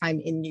lot of time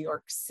in New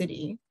York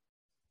City,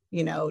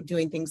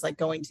 doing things like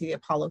going to the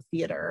Apollo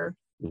Theater,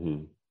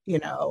 and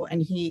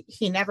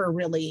he never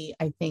really,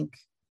 I think,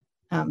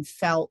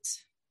 felt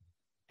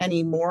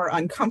any more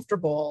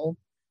uncomfortable,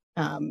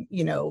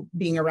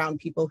 being around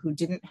people who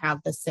didn't have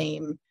the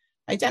same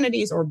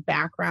identities or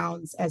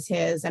backgrounds as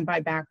his. And by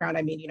background,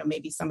 I mean,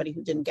 maybe somebody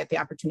who didn't get the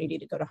opportunity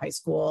to go to high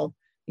school,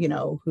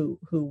 who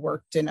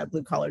worked in a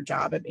blue collar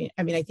job.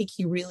 I mean, I think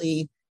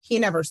he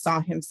never saw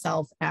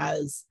himself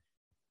as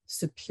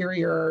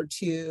superior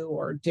to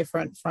or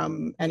different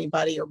from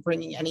anybody or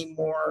bringing any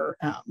more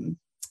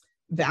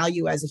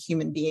value as a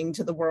human being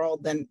to the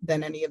world than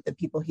any of the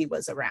people he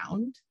was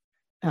around.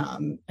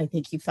 I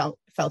think he felt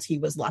he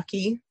was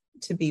lucky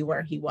to be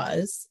where he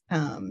was.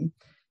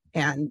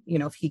 And,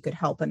 if he could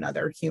help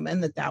another human,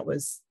 that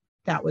was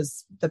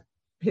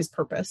his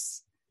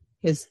purpose,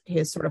 his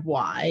sort of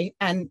why.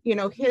 And,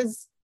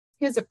 his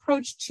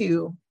approach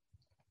to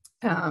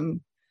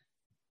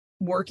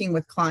working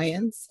with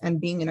clients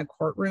and being in a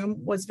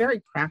courtroom was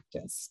very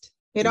practiced.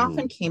 It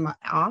often came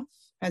off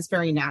as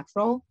very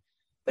natural,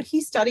 but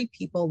he studied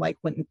people like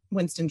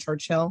Winston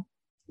Churchill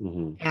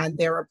and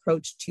their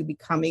approach to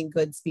becoming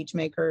good speech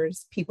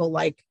makers, people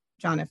like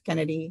John F.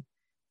 Kennedy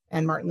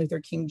and Martin Luther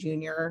King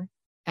Jr.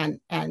 And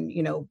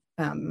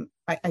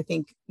I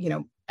think,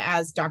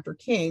 as Dr.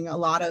 King, a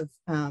lot of,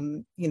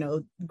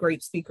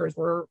 great speakers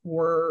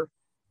were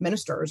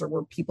ministers or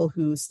were people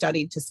who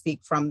studied to speak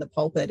from the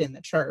pulpit in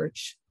the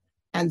church.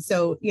 And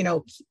so,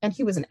 and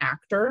he was an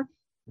actor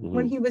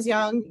when he was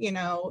young,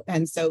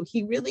 and so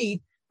he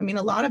really I mean,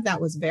 a lot of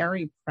that was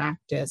very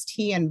practiced.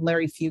 He and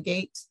Larry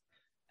Fugate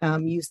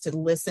used to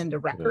listen to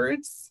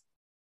records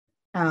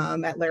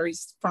at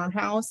Larry's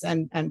farmhouse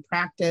and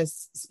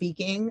practice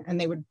speaking, and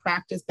they would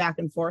practice back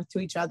and forth to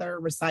each other,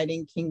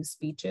 reciting King's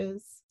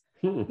speeches,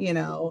 you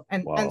know,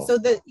 and Wow. so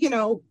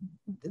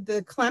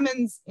the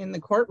Clemens in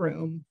the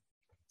courtroom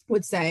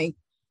would say,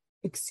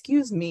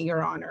 "Excuse me,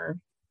 Your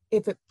Honor,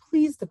 if it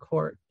please the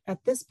court,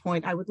 at this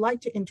point, I would like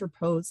to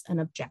interpose an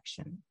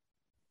objection."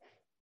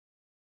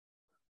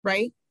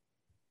 Right?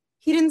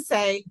 He didn't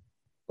say,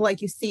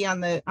 like you see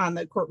on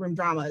the courtroom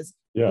dramas,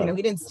 Yeah. you know,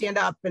 he didn't stand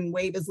up and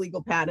wave his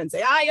legal pad and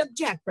say, "I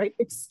object," right?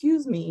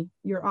 "Excuse me,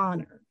 Your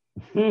Honor.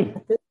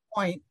 At this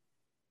point,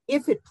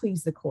 if it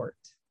please the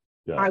court,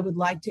 Yeah. I would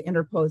like to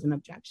interpose an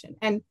objection."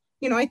 And,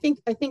 you know, I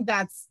think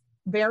that's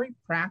very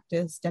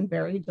practiced and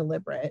very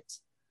deliberate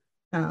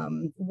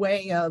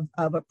way of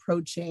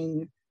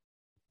approaching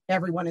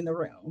everyone in the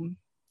room.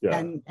 Yeah.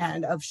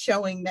 And of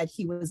showing that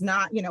he was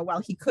not, you know,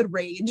 while he could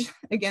rage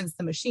against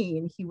the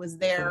machine, he was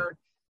there,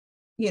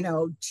 you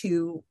know,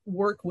 to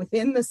work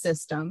within the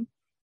system,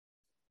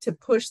 to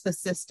push the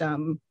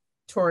system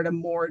toward a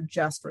more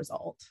just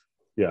result.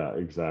 Yeah,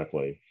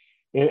 exactly.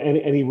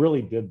 And he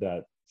really did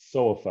that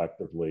so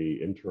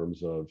effectively in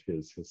terms of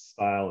his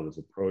style and his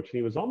approach.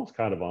 He was almost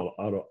kind of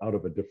out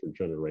of a different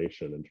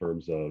generation in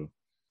terms of,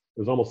 it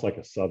was almost like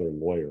a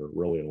Southern lawyer,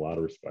 really, in a lot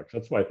of respects.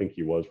 That's why I think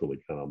he was really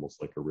kind of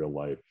almost like a real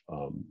life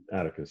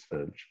Atticus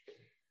Finch.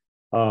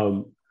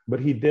 But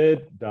he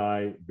did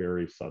die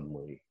very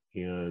suddenly.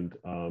 And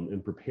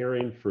in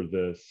preparing for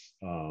this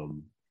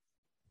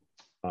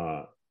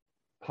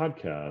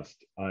podcast,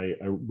 I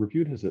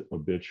reviewed his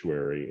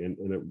obituary, and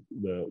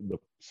the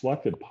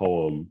selected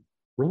poem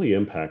really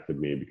impacted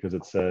me because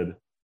it said,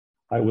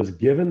 "I was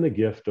given the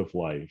gift of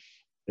life,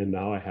 and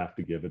now I have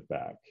to give it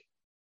back.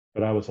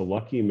 But I was a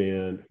lucky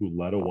man who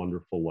led a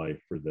wonderful life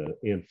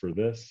and for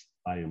this,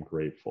 I am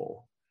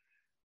grateful."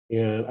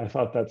 And I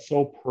thought that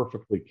so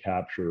perfectly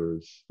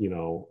captures, you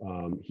know,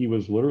 he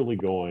was literally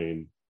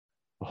going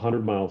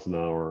 100 miles an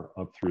hour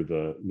up through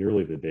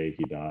nearly the day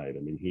he died.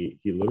 I mean,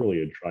 he literally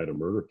had tried a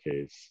murder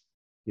case,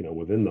 you know,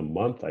 within the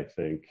month, I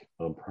think,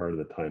 prior to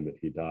the time that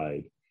he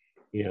died.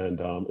 And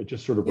it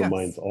just sort of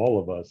reminds all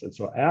of us. And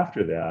so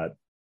after that,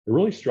 it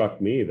really struck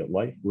me that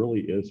life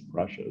really is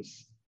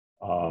precious.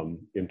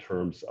 In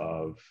terms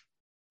of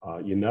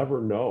you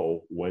never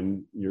know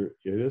when it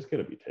is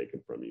going to be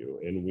taken from you,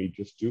 and we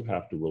just do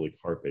have to really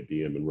carpe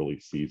diem and really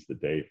seize the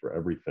day for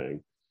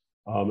everything.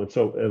 And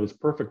so it was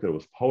perfect that it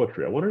was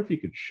poetry. I wonder if you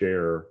could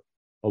share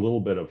a little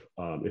bit of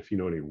if you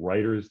know any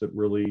writers that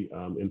really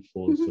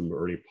influenced him,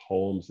 or any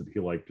poems that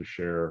you like to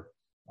share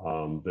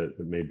that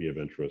may be of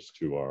interest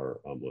to our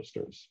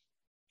listeners.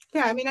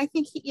 Yeah, I mean, I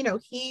think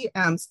he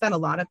spent a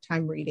lot of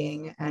time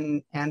reading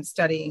and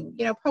studying,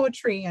 you know,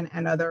 poetry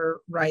and other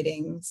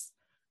writings.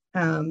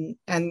 And,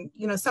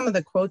 you know, some of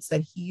the quotes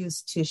that he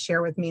used to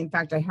share with me, in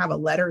fact, I have a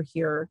letter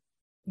here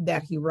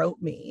that he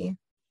wrote me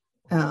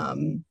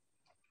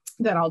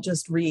that I'll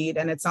just read.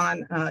 And it's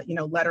on, you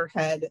know,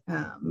 letterhead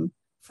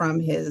from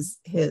his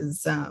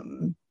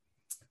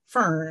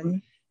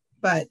firm.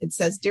 But it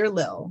says, "Dear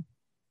Lil,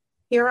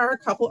 here are a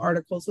couple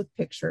articles with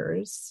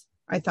pictures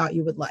I thought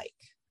you would like.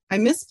 I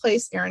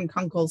misplaced Aaron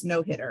Kunkel's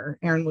no-hitter."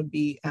 Aaron would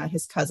be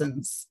his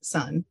cousin's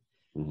son.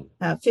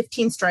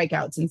 15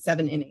 strikeouts in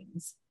 7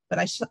 innings. "But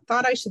I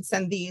thought I should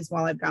send these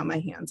while I've got my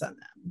hands on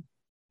them.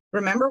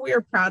 Remember, we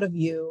are proud of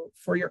you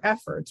for your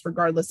efforts,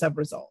 regardless of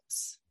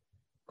results."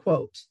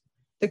 Quote,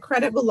 "The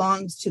credit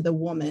belongs to the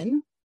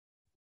woman,"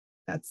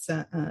 that's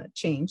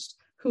changed,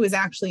 "who is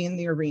actually in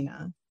the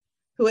arena,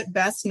 who at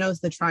best knows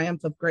the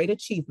triumph of great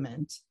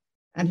achievement,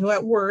 and who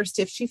at worst,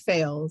 if she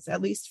fails,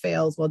 at least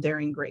fails while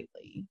daring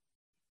greatly.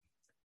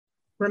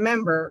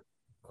 Remember,"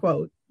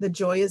 quote, "the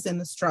joy is in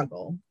the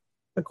struggle,"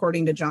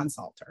 according to John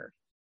Salter.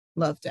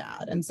 Love,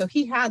 Dad. And so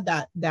he had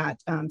that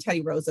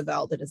Teddy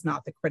Roosevelt, "It is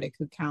not the critic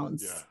who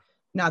counts,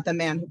 not the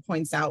man who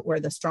points out where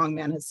the strong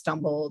man has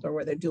stumbled or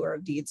where the doer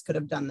of deeds could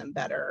have done them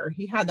better."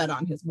 He had that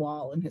on his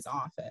wall in his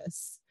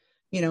office,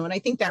 you know, and I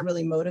think that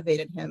really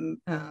motivated him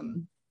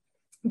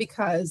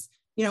because,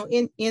 you know,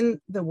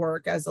 in the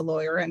work as a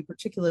lawyer, and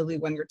particularly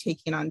when you're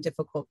taking on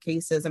difficult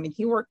cases. I mean,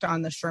 he worked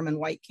on the Sherman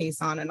White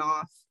case on and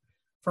off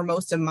for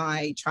most of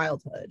my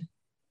childhood.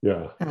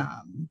 Yeah.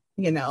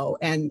 You know,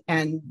 and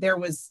there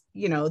was,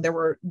 you know, there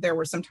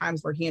were some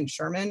times where he and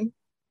Sherman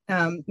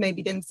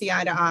maybe didn't see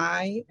eye to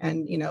eye.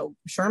 And, you know,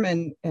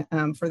 Sherman,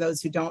 for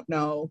those who don't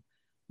know,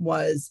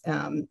 was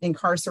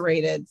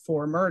incarcerated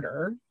for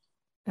murder.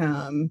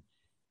 And,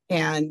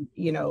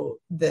 you know,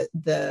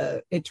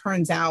 it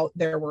turns out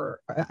there were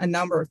a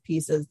number of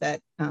pieces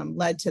that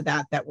led to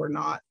that were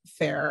not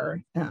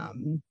fair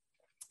and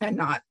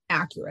not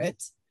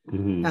accurate.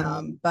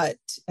 But,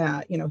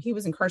 you know, he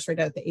was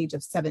incarcerated at the age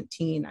of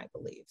 17, I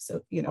believe.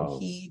 So, you know,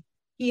 he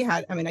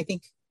had, I mean, I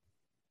think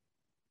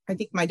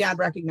my dad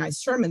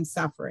recognized Sherman's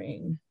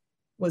suffering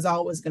was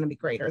always going to be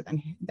greater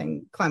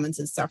than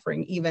Clemens's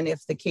suffering, even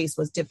if the case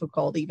was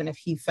difficult, even if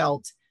he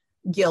felt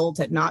guilt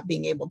at not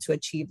being able to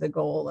achieve the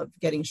goal of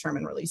getting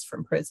Sherman released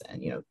from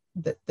prison.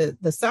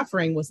 The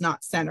suffering was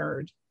not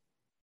centered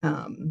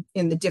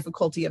in the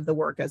difficulty of the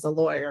work as a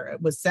lawyer.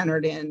 It was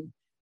centered in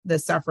the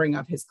suffering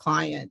of his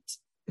client,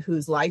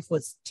 whose life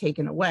was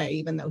taken away,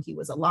 even though he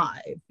was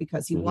alive,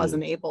 because he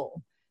wasn't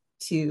able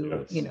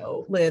to,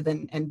 live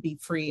and be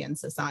free in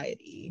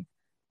society.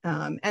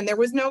 And there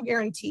was no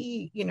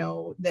guarantee,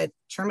 that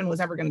Sherman was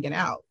ever going to get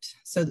out.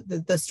 So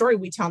the story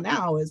we tell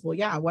now is, well,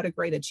 yeah, what a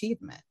great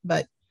achievement.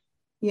 But,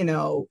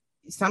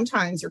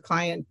 sometimes your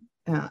client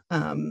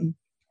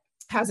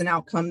has an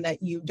outcome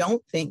that you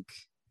don't think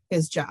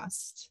is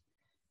just.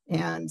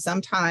 And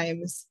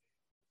sometimes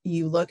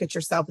you look at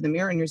yourself in the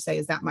mirror and you say,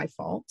 is that my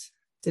fault?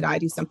 Did I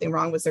do something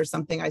wrong? Was there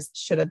something I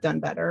should have done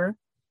better?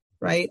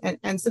 Right.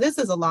 And so this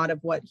is a lot of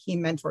what he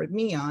mentored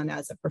me on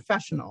as a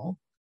professional.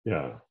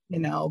 Yeah.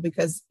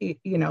 Because,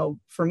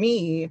 for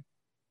me,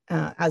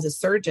 as a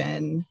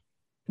surgeon,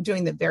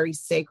 doing the very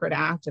sacred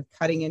act of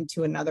cutting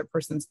into another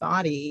person's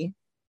body,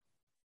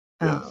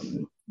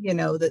 the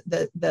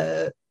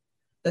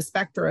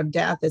specter of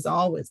death is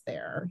always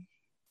there.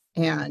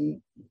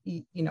 And,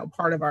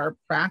 part of our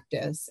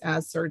practice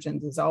as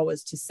surgeons is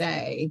always to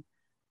say,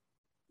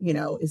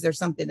 is there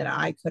something that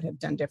I could have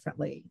done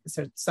differently? Is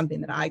there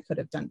something that I could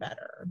have done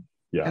better?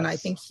 Yes. And I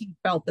think he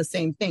felt the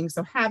same thing.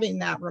 So having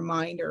that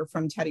reminder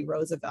from Teddy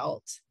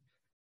Roosevelt,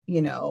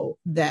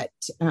 that,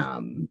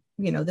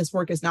 this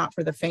work is not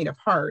for the faint of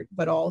heart,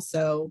 but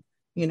also,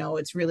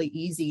 it's really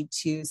easy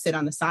to sit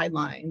on the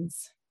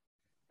sidelines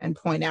and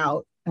point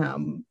out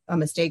a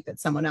mistake that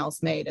someone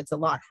else made. It's a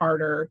lot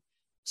harder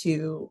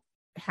to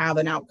have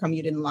an outcome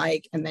you didn't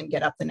like and then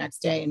get up the next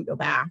day and go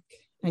back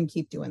and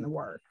keep doing the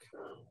work.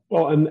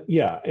 Well, and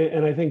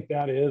I think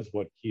that is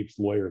what keeps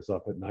lawyers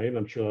up at night. And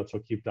I'm sure that's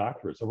what keeps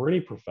doctors or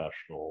any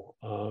professional.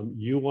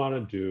 You want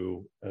to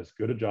do as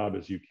good a job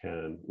as you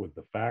can with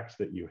the facts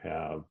that you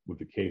have, with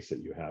the case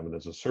that you have. And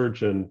as a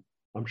surgeon,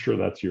 I'm sure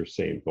that's your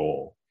same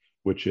goal,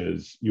 which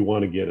is you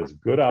want to get as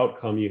good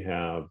outcome you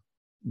have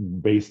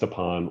based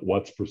upon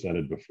what's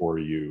presented before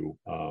you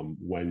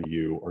when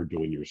you are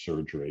doing your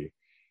surgery.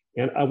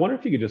 And I wonder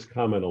if you could just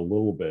comment a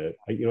little bit.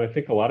 I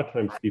think a lot of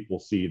times people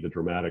see the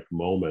dramatic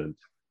moment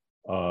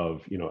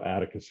of,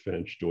 Atticus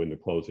Finch doing the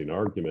closing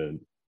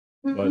argument,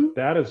 but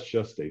that is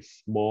just a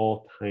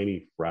small,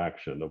 tiny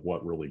fraction of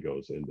what really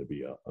goes into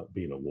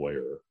being a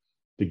lawyer.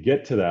 To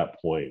get to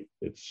that point,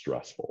 it's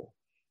stressful.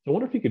 So I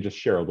wonder if you could just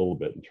share a little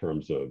bit in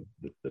terms of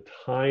the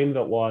time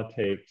that law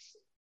takes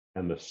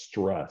and the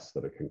stress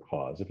that it can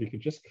cause. If you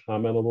could just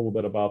comment a little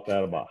bit about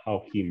that, about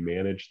how he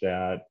managed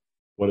that,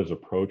 what his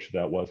approach to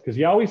that was, because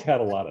he always had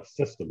a lot of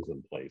systems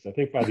in place. I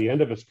think by the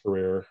end of his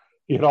career,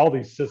 he had all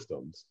these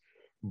systems,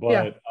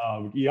 but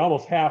you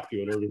almost have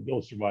to in order to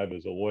still survive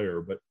as a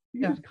lawyer. But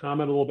you can just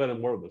comment a little bit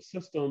on more of the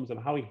systems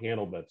and how he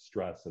handled that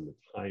stress and the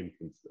time,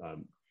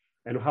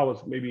 and how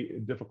it's maybe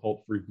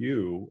difficult for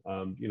you,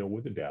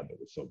 with a dad that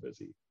was so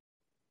busy.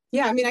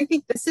 Yeah, I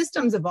think the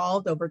systems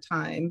evolved over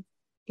time.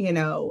 When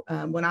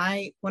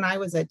I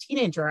was a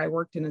teenager, I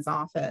worked in his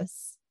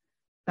office.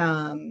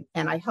 And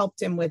I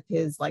helped him with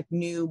his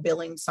new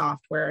billing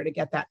software to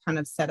get that kind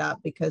of set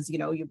up, because,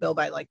 you bill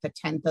by the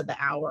 10th of the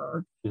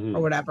hour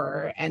or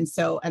whatever. And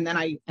then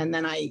I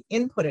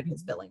inputted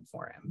his billing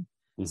for him.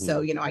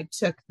 So, I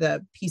took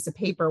the piece of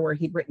paper where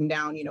he'd written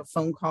down,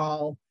 phone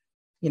call,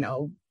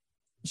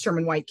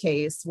 Sherman White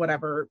case,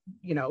 whatever,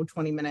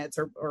 20 minutes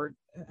or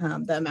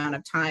the amount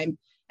of time.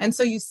 And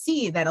so you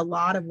see that a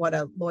lot of what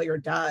a lawyer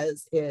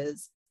does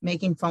is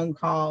making phone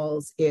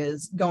calls,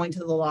 is going to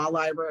the law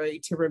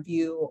library to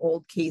review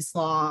old case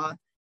law,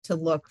 to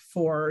look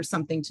for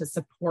something to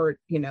support,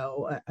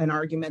 an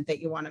argument that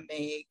you want to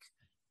make.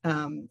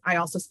 I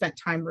also spent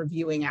time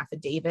reviewing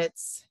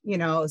affidavits,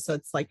 so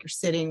it's like you're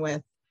sitting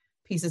with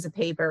pieces of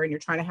paper and you're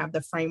trying to have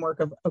the framework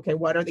of, okay,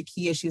 what are the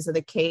key issues of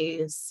the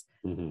case,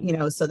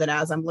 so that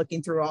as I'm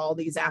looking through all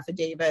these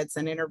affidavits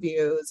and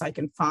interviews, I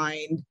can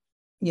find,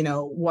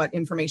 what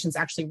information is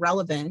actually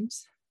relevant.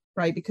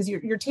 Right, because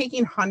you're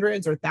taking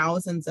hundreds or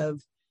thousands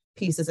of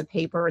pieces of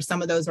paper.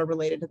 Some of those are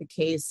related to the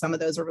case. Some of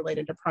those are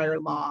related to prior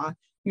law.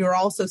 You're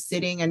also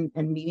sitting and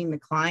meeting the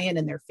client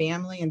and their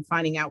family and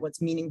finding out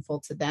what's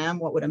meaningful to them.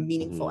 What would a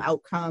meaningful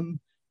outcome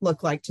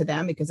look like to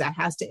them? Because that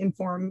has to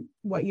inform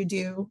what you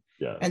do.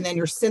 Yeah. And then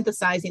you're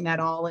synthesizing that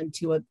all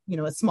into a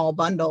small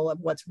bundle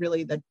of what's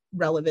really the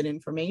relevant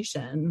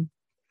information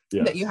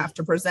that you have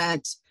to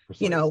present,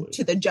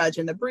 to the judge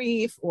in the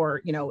brief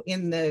or,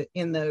 in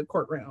the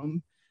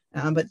courtroom.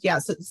 But yeah,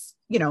 so it's,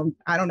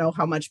 I don't know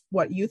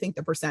what you think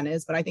the percent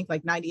is, but I think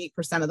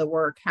 98% of the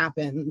work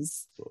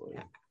happens,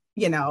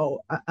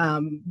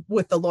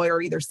 with the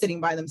lawyer either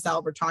sitting by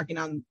themselves or talking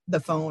on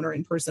the phone or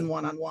in person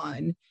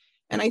one-on-one.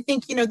 And I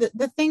think,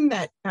 the thing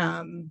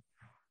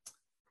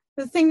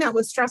that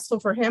was stressful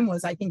for him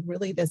was, I think,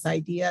 really this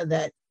idea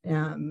that,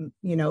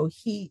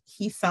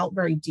 he felt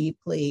very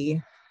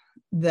deeply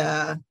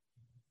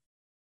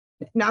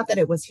not that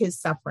it was his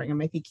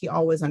suffering. I think he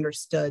always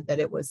understood that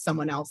it was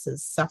someone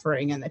else's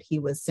suffering and that he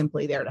was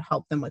simply there to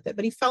help them with it.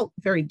 But he felt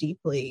very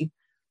deeply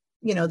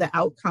the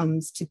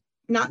outcomes to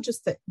not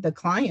just the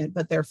client,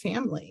 but their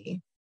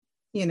family,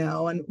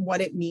 and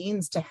what it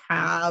means to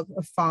have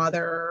a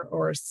father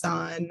or a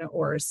son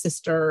or a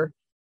sister,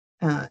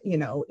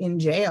 in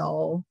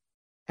jail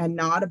and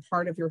not a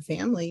part of your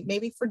family,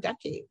 maybe for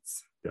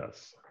decades.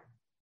 Yes.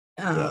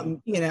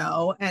 And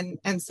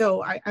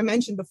so I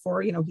mentioned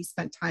before, he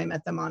spent time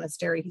at the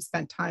monastery. He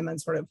spent time on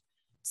sort of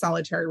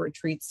solitary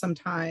retreats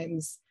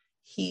sometimes.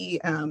 He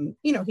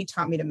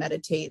taught me to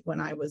meditate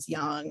when I was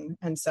young.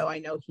 And so I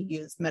know he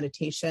used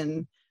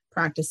meditation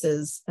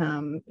practices,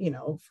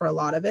 for a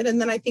lot of it.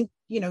 And then I think,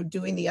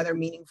 doing the other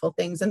meaningful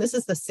things. And this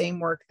is the same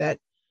work that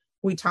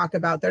we talk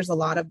about. There's a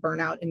lot of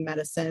burnout in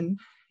medicine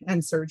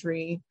and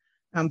surgery.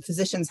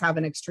 Physicians have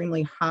an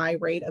extremely high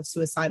rate of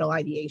suicidal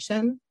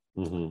ideation.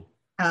 Mm-hmm.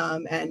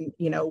 And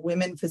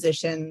women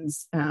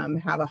physicians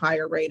have a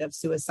higher rate of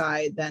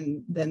suicide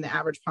than the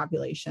average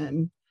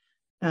population.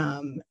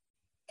 And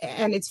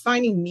it's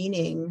finding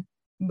meaning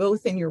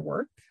both in your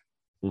work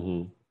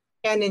mm-hmm.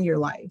 and in your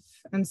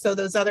life. And so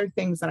those other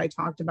things that I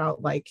talked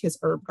about, like his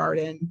herb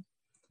garden,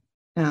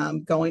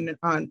 going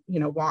on,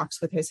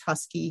 walks with his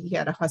husky. He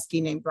had a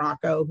husky named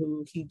Rocco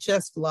who he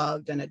just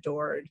loved and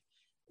adored.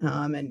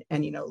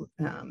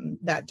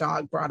 That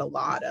dog brought a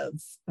lot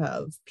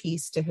of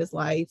peace to his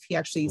life. He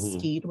actually mm-hmm.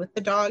 skied with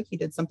the dog. He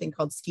did something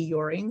called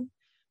ski-yoring,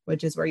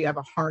 which is where you have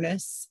a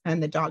harness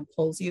and the dog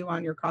pulls you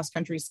on your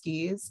cross-country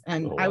skis.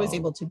 And I was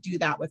able to do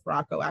that with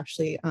Rocco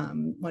actually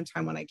one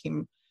time when I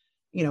came,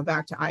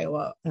 back to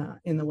Iowa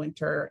in the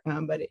winter.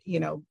 But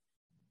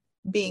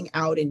being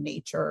out in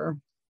nature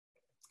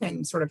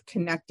and sort of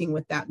connecting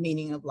with that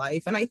meaning of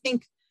life. And I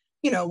think,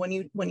 when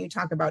you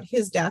talk about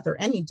his death or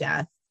any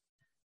death,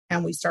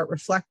 and we start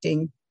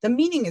reflecting, the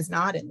meaning is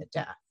not in the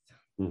death,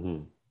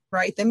 mm-hmm.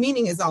 right? The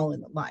meaning is all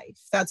in the life.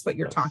 That's what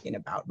you're yes. talking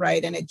about,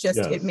 right? And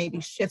it maybe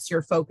shifts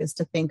your focus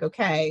to think,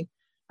 okay,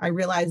 I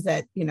realize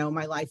that,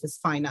 my life is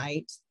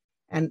finite,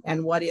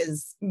 and what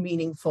is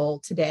meaningful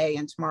today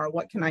and tomorrow?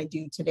 What can I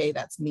do today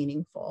that's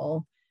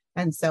meaningful?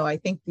 And so I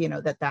think,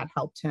 that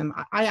helped him.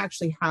 I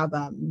actually have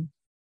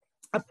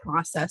a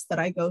process that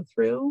I go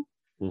through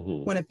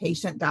mm-hmm. when a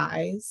patient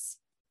dies,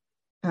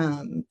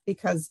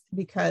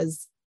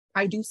 because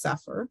I do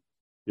suffer.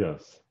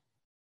 Yes.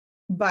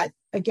 But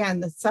again,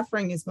 the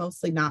suffering is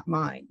mostly not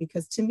mine,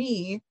 because to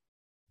me,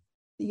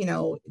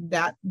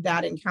 that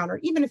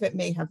encounter, even if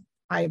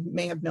I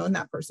may have known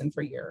that person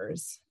for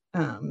years,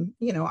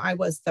 I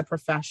was the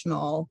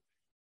professional,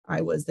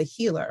 I was the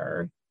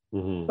healer,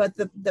 mm-hmm. but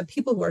the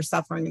people who are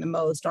suffering the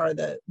most are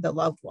the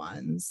loved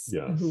ones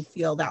yes. who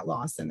feel that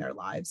loss in their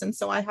lives. And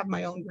so I have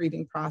my own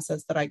grieving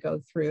process that I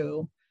go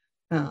through.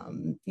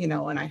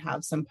 And I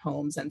have some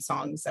poems and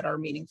songs that are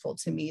meaningful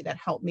to me that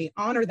help me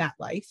honor that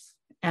life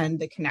and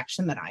the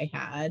connection that I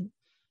had.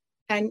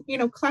 And,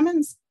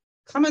 Clemens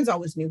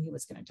always knew he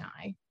was going to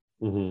die,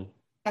 mm-hmm.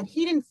 and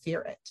he didn't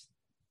fear it.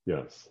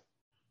 Yes.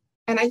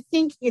 And I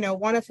think,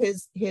 one of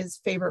his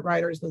favorite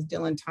writers was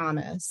Dylan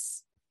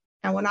Thomas.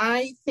 And when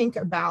I think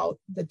about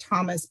the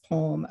Thomas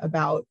poem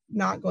about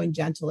not going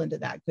gentle into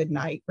that good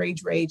night,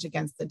 rage, rage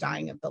against the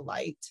dying of the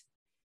light,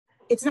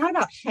 it's not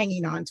about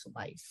hanging on to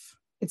life.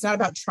 It's not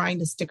about trying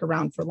to stick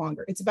around for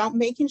longer. It's about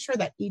making sure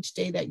that each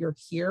day that you're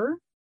here,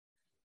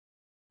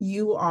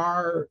 you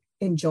are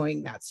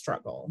enjoying that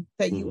struggle,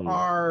 that you mm-hmm.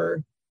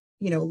 are,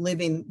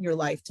 living your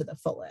life to the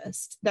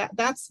fullest.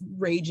 That's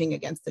raging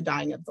against the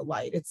dying of the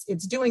light.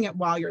 It's doing it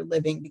while you're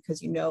living,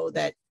 because you know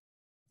that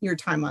your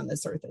time on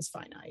this earth is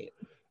finite.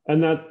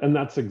 And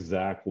that's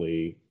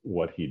exactly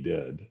what he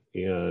did.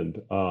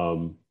 And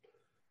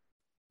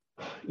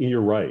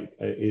you're right.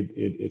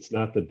 It's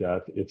not the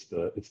death. It's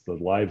the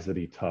lives that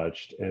he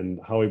touched and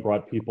how he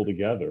brought people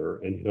together.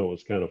 And it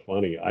was kind of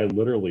funny. I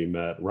literally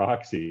met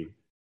Roxy,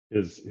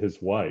 his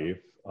wife,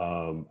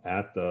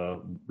 at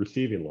the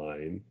receiving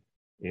line,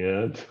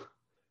 and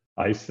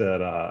I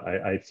said,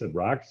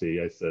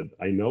 Roxy, I said,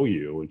 I know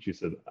you, and she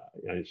said,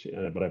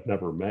 but I've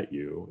never met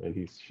you.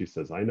 And she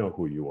says, I know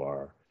who you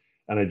are,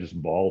 and I just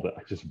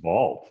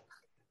bawled.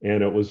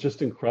 And it was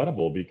just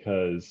incredible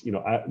because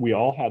we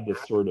all had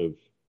this sort of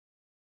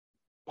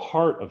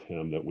part of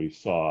him that we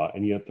saw,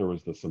 and yet there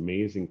was this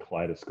amazing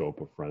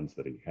kaleidoscope of friends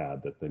that he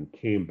had that then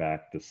came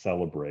back to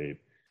celebrate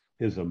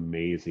his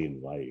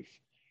amazing life.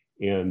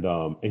 And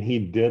he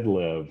did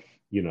live,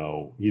 he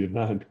did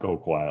not go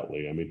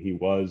quietly. I mean, he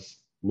was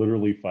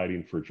literally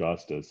fighting for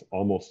justice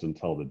almost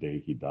until the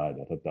day he died.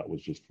 I thought that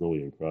was just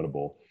really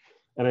incredible.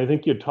 And I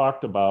think you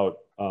talked about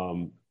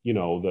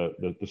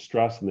the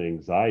stress and the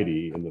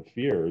anxiety and the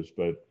fears,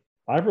 but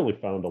I've really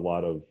found a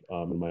lot of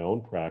in my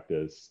own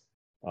practice,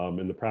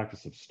 in the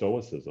practice of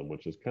Stoicism,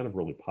 which is kind of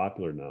really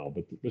popular now,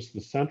 but just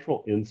the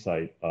central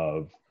insight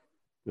of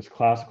this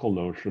classical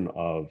notion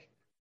of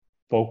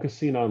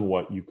focusing on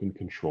what you can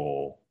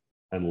control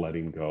and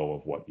letting go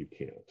of what you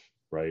can't,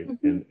 right?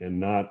 Mm-hmm. And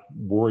not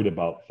worried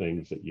about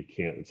things that you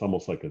can't. It's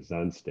almost like a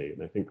Zen state.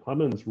 And I think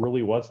Clemens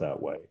really was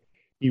that way.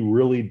 He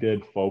really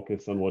did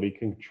focus on what he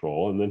can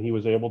control, and then he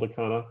was able to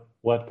kind of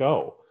let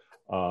go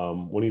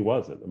when he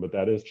wasn't. But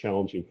that is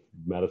challenging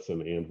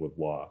medicine and with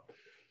law.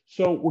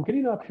 So we're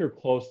getting up here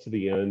close to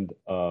the end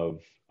of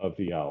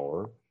the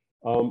hour.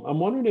 I'm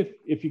wondering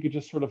if you could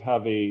just sort of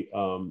have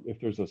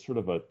if there's a sort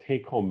of a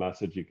take-home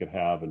message you could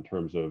have in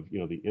terms of,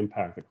 the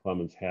impact that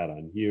Clemens had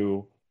on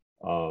you,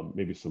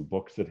 maybe some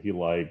books that he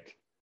liked.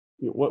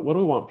 What do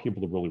we want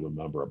people to really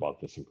remember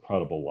about this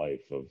incredible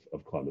life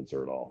of Clemens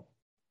Erdahl?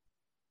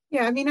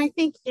 Yeah, I mean, I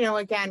think,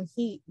 again,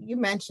 you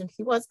mentioned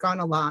he was gone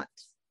a lot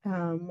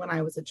when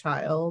I was a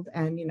child.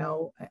 And,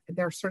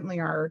 there certainly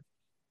are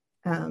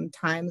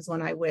times when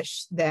I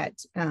wish that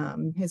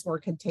his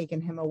work had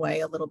taken him away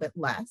a little bit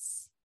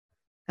less.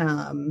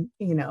 And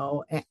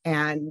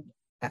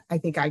I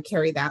think I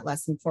carry that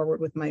lesson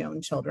forward with my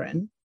own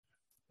children.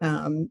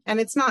 And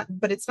it's not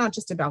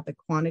just about the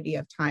quantity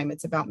of time.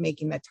 It's about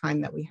making the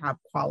time that we have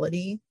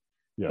quality,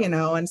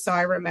 Yeah. And so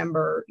I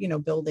remember,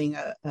 building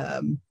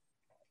a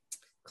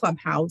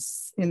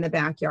clubhouse in the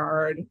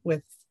backyard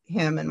with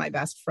him and my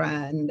best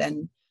friend.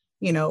 And,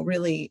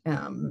 really,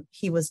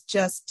 he was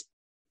just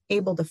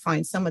able to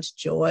find so much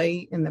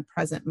joy in the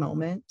present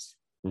moment.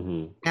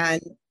 Mm-hmm.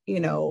 And,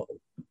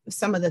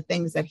 some of the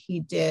things that he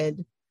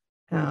did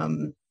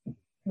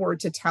were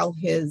to tell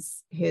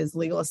his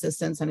legal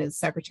assistants and his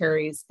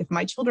secretaries, if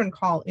my children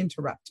call,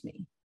 interrupt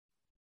me.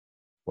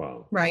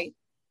 Wow. Right.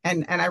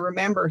 And I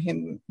remember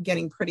him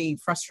getting pretty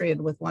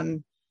frustrated with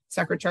one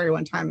secretary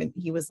one time, and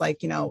he was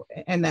like,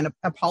 and then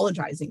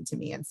apologizing to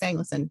me and saying,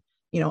 listen,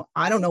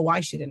 I don't know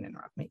why she didn't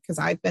interrupt me, because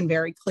I've been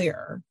very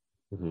clear,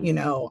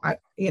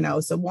 Mm-hmm.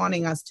 so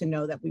wanting us to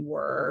know that we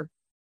were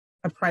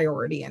a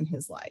priority in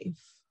his life.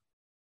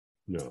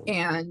 No.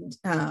 And,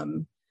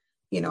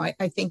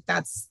 I think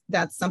that's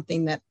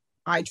something that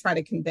I try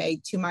to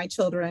convey to my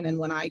children. And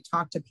when I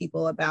talk to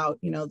people about,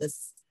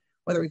 this,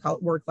 whether we call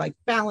it work-life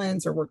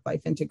balance or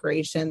work-life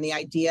integration, the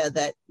idea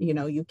that,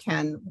 you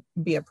can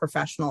be a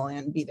professional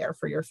and be there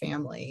for your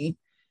family.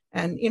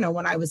 And,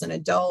 when I was an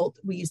adult,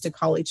 we used to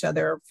call each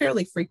other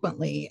fairly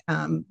frequently.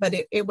 But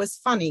it was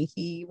funny.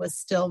 He was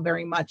still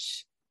very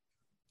much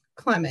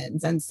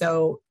Clemens. And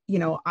so,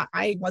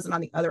 I wasn't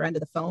on the other end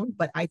of the phone,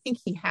 but I think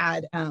he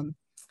had a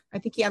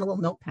little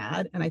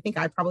notepad, and I think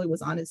I probably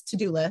was on his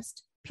to-do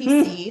list,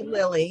 PC,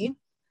 Lily.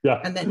 Yeah.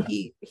 And then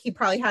he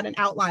probably had an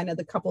outline of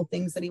the couple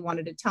things that he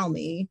wanted to tell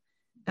me,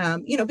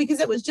 because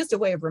it was just a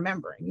way of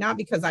remembering, not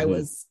because I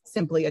was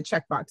simply a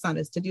checkbox on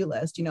his to-do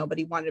list, but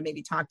he wanted to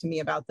maybe talk to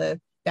me about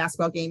the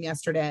basketball game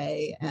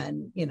yesterday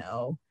and,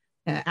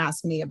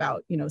 ask me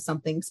about,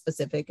 something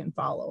specific and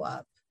follow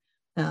up.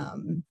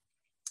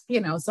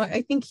 So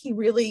I think he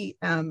really,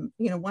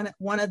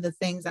 one of the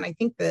things, and I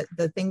think that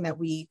the thing that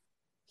we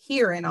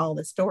hear in all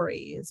the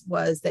stories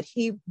was that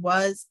he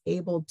was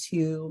able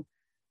to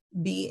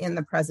be in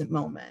the present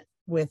moment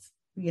with,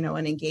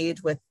 and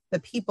engage with the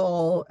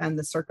people and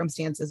the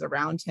circumstances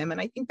around him.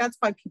 And I think that's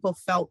why people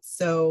felt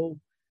so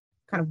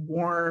kind of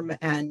warm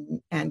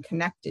and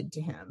connected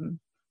to him,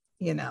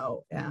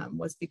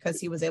 was because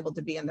he was able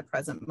to be in the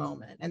present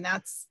moment. And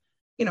that's,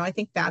 I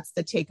think that's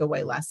the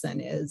takeaway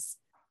lesson is,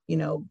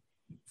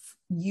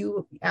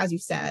 you, as you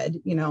said,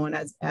 and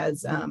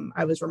as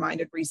I was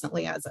reminded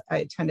recently, as I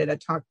attended a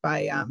talk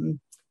by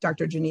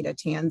Dr. Janita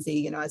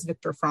Tansey, as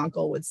Viktor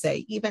Frankl would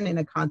say, even in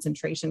a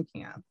concentration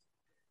camp,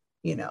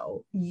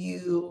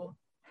 you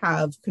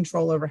have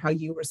control over how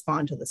you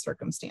respond to the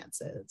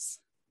circumstances,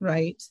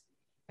 right?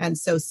 And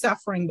so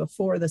suffering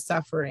before the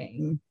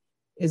suffering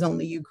is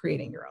only you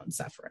creating your own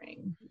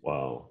suffering.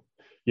 Wow.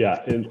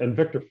 Yeah. And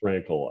Viktor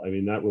Frankl, I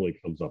mean, that really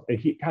comes up. And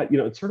he,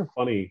 it's sort of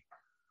funny.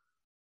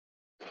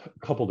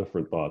 A couple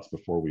different thoughts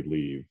before we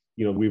leave.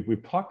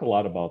 We've talked a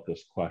lot about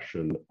this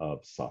question of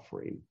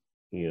suffering,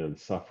 and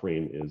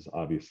suffering is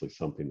obviously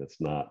something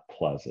that's not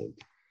pleasant.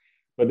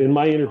 But in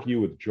my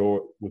interview with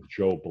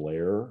Joe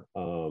Blair,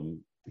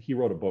 he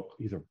wrote a book.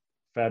 He's a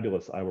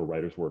fabulous Iowa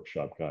Writers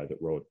Workshop guy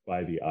that wrote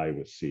By the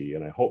Iowa Sea,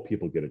 and I hope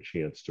people get a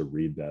chance to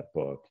read that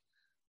book.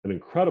 An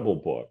incredible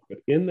book. But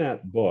in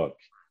that book,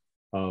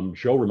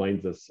 Joe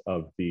reminds us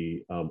of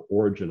the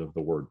origin of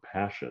the word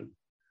passion,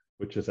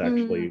 which is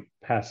actually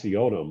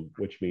passionem,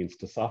 which means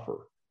to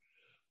suffer,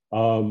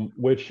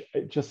 which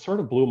just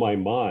sort of blew my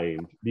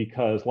mind,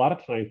 because a lot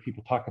of times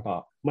people talk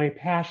about my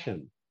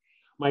passion.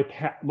 My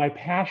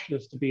passion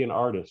is to be an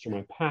artist, or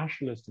my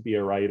passion is to be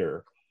a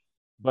writer.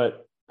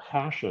 But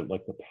passion,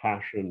 like the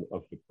passion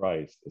of the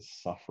Christ, is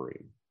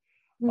suffering.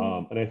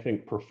 And I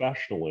think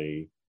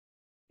professionally,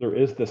 there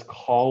is this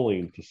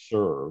calling to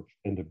serve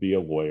and to be a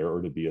lawyer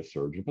or to be a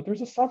surgeon, but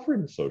there's a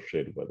suffering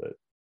associated with it.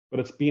 But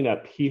it's being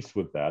at peace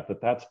with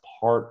that's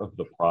part of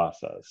the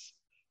process.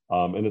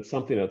 And it's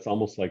something that's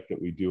almost like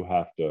that we do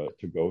have to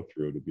go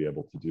through to be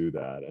able to do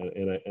that.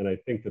 And I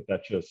think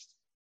that just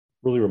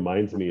really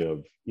reminds me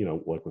of,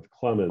 like with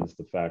Clemens,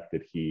 the fact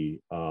that he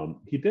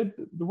did,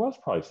 there was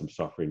probably some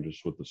suffering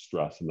just with the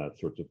stress and that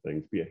sorts of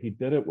things, but yeah, he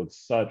did it with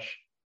such,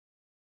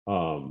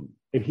 and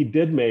he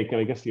did make, and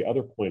I guess the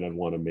other point I'd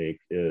want to make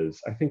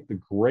is, I think the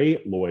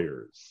great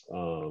lawyers,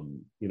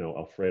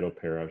 Alfredo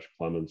Parrish,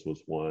 Clemens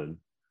was one.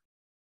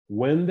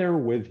 When they're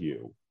with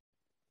you,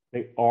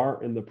 they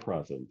are in the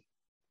present,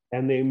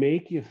 and they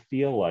make you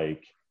feel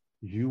like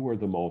you were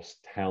the most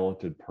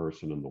talented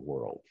person in the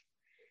world.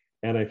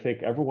 And I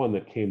think everyone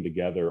that came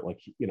together, like,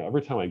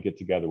 every time I get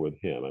together with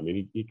him, I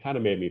mean, he kind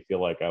of made me feel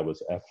like I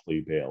was F.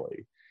 Lee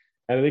Bailey.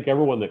 And I think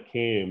everyone that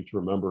came to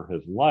remember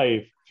his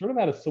life sort of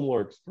had a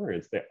similar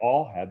experience. They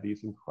all had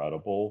these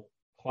incredible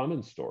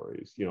Clemens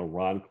stories.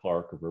 Ron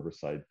Clark of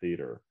Riverside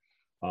Theater,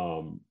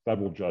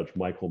 federal judge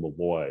Michael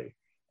Malloy,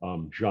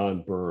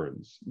 John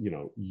Burns,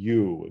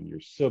 you and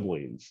your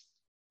siblings.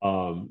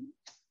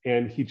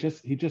 And he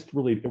just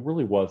really, it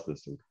really was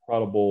this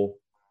incredible,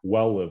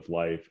 well-lived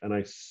life. And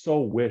I so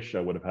wish I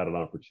would have had an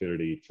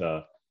opportunity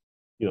to,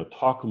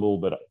 talk a little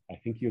bit. I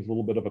think he was a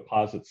little bit of a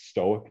closet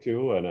stoic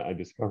too. And I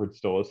discovered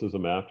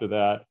stoicism after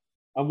that.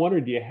 I'm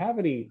wondering, do you have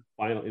any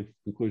final, in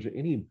conclusion,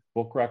 any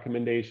book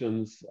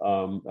recommendations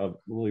of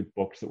really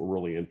books that were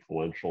really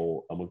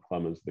influential among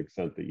Clemens to the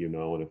extent that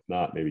And if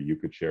not, maybe you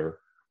could share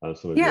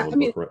some of your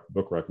own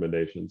book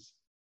recommendations.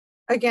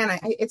 Again,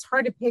 it's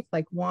hard to pick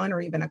like one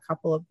or even a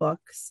couple of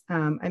books.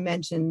 I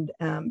mentioned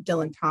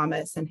Dylan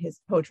Thomas, and his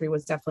poetry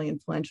was definitely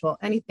influential.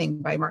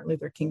 Anything by Martin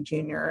Luther King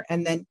Jr.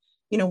 And then,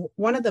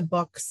 one of the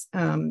books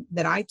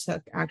that I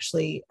took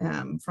actually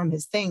from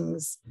his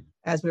things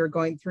as we were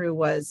going through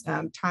was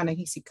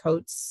Ta-Nehisi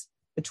Coates'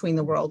 Between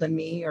the World and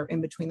Me, or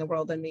In Between the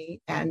World and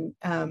Me. And,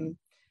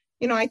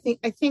 I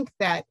think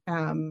that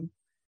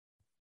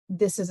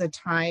this is a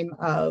time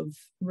of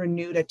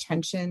renewed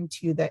attention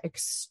to the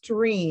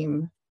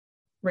extreme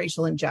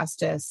racial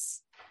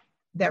injustice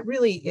that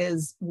really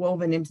is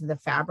woven into the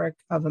fabric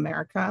of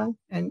America.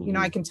 And,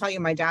 I can tell you,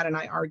 my dad and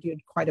I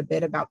argued quite a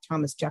bit about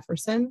Thomas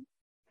Jefferson,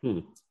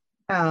 and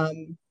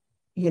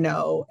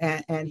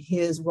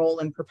his role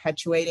in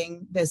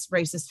perpetuating this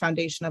racist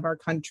foundation of our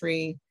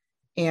country.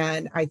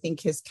 And I think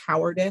his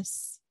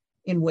cowardice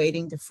in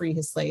waiting to free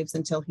his slaves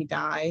until he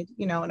died,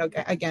 and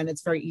again,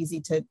 it's very easy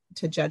to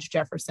judge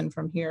Jefferson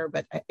from here,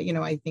 but,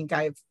 I think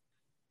I've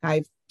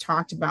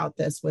talked about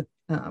this with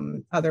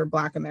other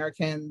Black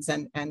Americans,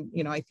 and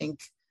I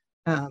think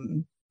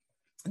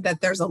that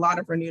there's a lot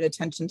of renewed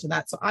attention to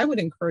that. So I would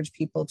encourage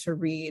people to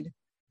read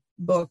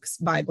books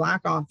by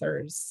Black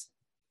authors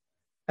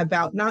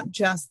about not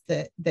just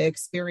the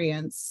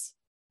experience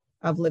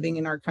of living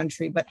in our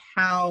country, but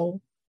how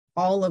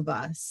all of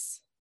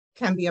us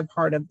can be a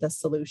part of the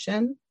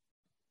solution.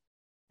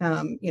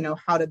 How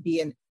to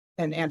be an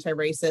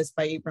anti-racist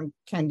by Ibram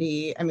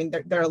Kendi. I mean,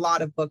 there are a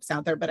lot of books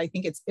out there, but I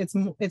think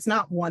it's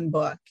not one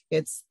book.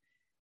 It's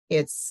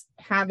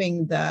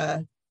having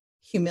the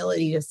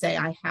humility to say,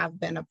 I have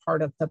been a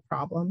part of the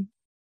problem,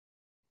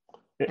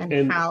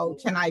 and how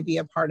can I be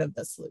a part of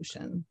the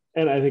solution?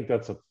 And I think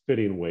that's a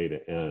fitting way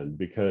to end,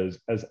 because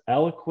as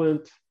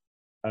eloquent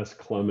as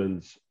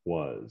Clemens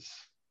was,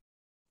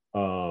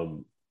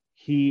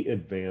 he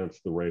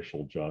advanced the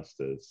racial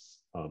justice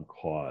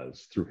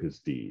cause through his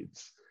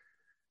deeds.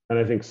 And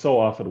I think so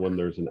often when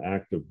there's an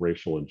act of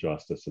racial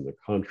injustice in the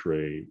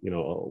country,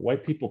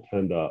 white people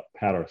tend to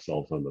pat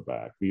ourselves on the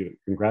back. We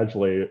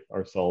congratulate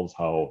ourselves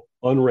how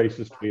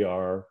unracist we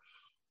are,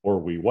 or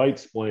we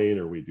white-splain,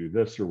 or we do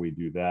this or we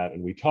do that,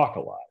 and we talk a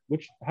lot,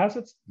 which has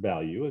its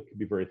value. It can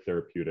be very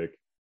therapeutic.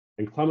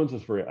 And Clemens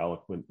was very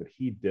eloquent, but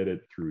he did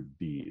it through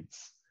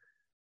deeds.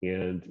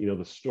 And,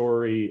 the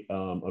story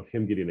of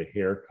him getting a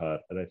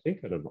haircut, and I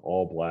think at an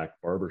all-Black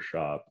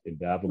barbershop in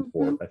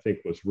Davenport, I think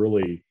was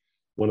really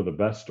one of the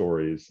best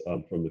stories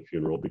from the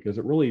funeral, because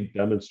it really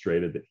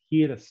demonstrated that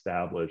he had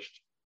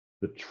established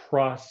the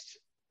trust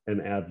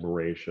and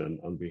admiration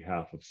on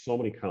behalf of so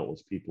many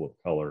countless people of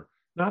color,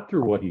 not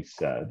through what he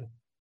said,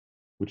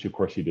 which of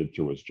course he did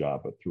through his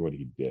job, but through what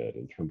he did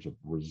in terms of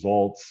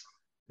results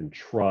and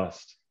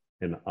trust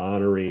and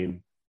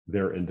honoring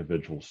their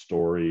individual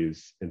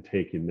stories and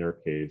taking their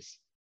case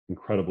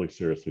incredibly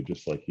seriously,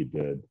 just like he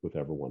did with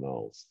everyone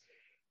else.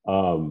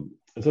 And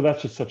so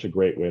that's just such a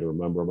great way to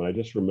remember him. And I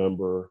just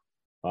remember,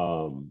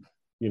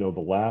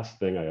 the last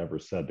thing I ever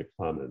said to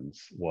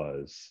Clemens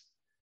was,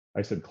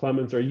 I said,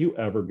 Clemens, are you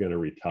ever going to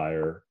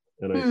retire?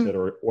 And I said,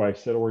 or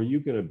are you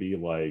going to be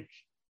like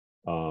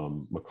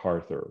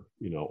MacArthur,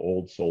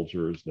 old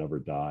soldiers never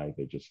die,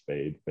 they just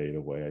fade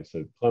away. I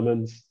said,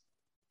 Clemens,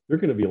 you're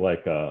going to be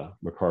like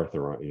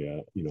MacArthur, aren't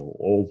you?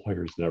 Old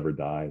lawyers never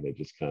die, they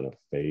just kind of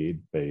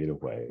fade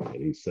away. And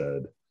he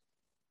said,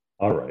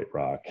 all right,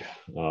 Rock,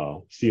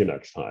 see you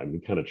next time. He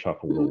kind of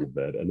chuckled a little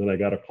bit. And then I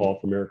got a call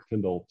from Eric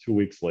Tyndall 2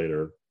 weeks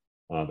later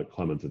that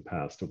Clemens had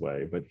passed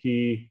away. But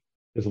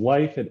his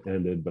life had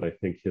ended, but I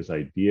think his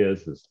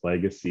ideas, his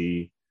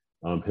legacy,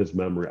 his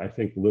memory, I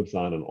think lives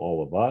on in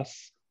all of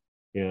us.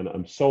 And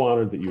I'm so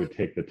honored that you would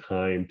take the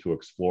time to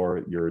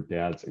explore your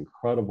dad's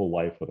incredible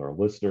life with our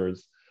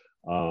listeners.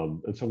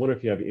 And so I wonder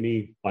if you have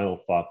any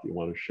final thought that you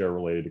want to share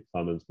related to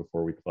Clemens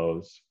before we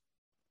close.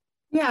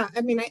 Yeah,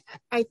 I mean,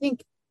 I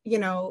think,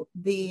 the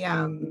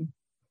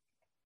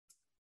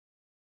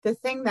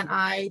thing that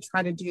I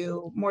try to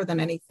do more than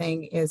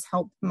anything is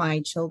help my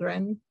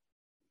children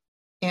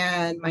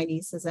and my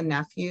nieces and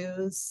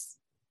nephews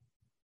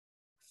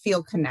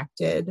feel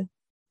connected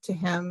to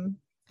him.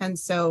 And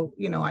so,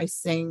 I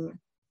sing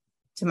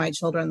to my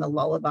children the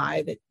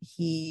lullaby that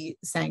he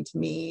sang to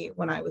me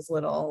when I was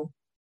little.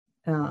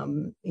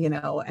 And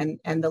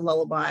the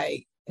lullaby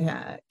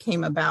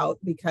came about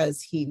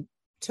because he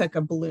took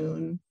a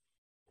balloon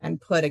and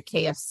put a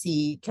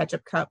KFC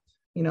ketchup cup,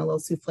 little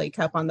souffle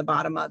cup on the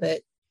bottom of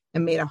it,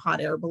 and made a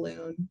hot air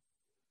balloon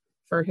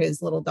for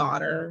his little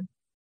daughter,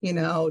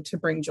 to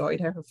bring joy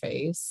to her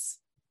face.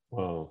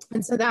 Wow.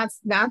 And so that's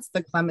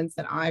the Clemens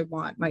that I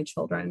want my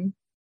children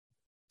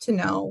to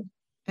know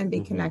and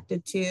be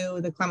connected to.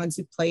 The Clemens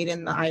who played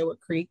in the Iowa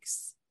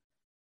Creeks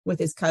with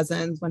his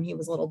cousins when he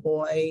was a little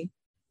boy.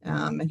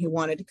 And he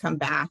wanted to come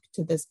back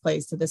to this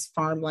place, to this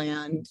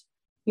farmland,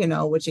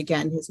 which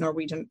again, his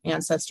Norwegian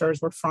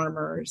ancestors were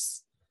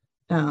farmers.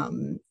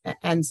 And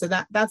so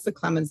that's the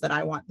Clemens that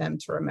I want them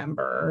to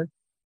remember.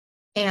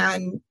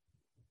 And,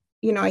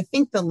 I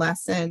think the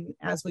lesson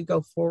as we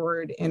go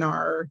forward in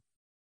our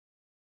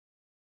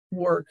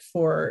work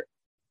for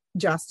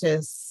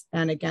justice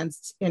and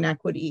against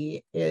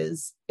inequity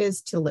is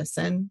to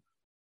listen,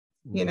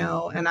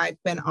 and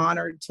I've been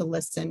honored to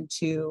listen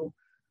to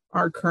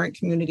our current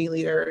community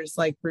leaders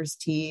like Bruce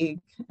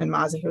Teague and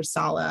Mazahir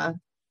Saleh,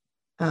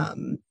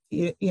 and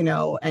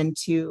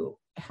to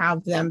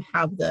have them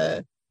have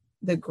the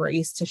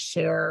grace to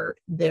share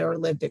their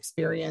lived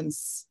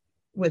experience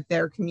with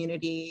their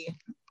community.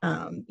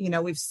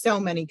 We've so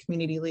many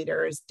community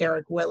leaders,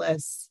 Derek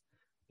Willis,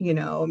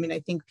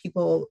 I think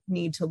people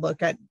need to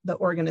look at the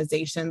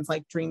organizations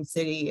like Dream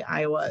City,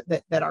 Iowa,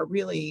 that are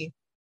really,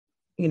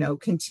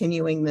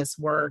 continuing this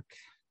work.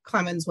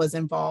 Clemens was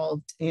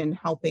involved in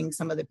helping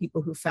some of the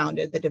people who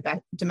founded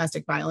the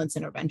Domestic Violence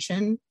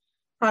Intervention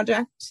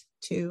Project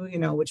too,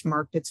 which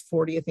marked its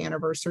 40th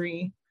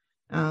anniversary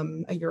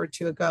a year or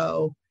two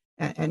ago.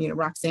 And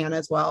Roxanne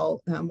as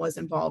well was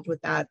involved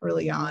with that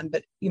early on.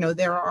 But,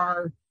 there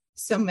are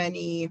so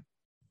many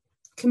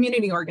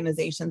community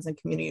organizations and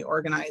community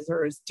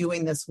organizers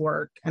doing this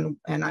work. And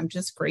I'm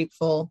just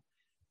grateful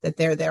that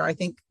they're there. I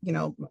think,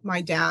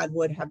 my dad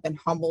would have been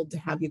humbled to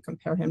have you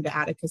compare him to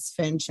Atticus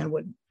Finch, and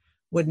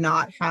would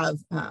not have,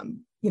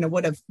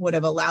 would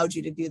have allowed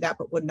you to do that,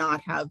 but would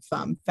not have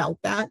felt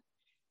that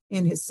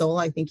in his soul.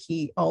 I think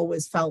he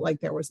always felt like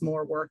there was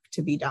more work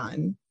to be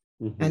done.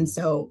 And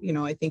so,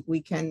 I think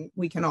we can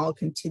all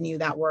continue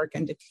that work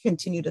and to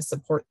continue to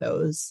support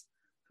those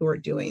who are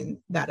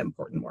doing that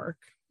important work.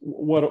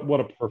 What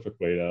a perfect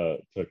way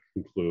to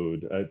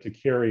conclude, to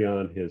carry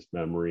on his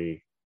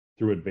memory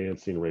through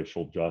advancing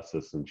racial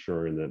justice,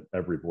 ensuring that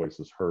every voice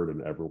is heard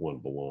and everyone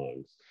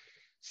belongs.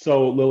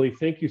 So, Lily,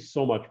 thank you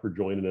so much for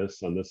joining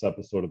us on this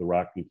episode of the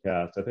Rockne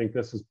Cast. I think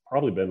this has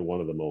probably been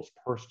one of the most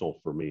personal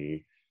for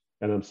me.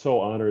 And I'm so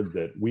honored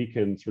that we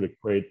can sort of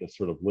create this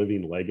sort of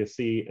living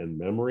legacy and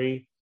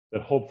memory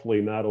that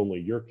hopefully not only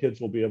your kids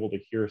will be able to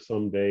hear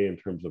someday in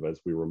terms of as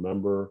we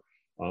remember,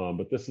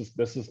 but this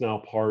is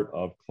now part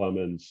of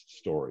Clemens'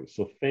 story.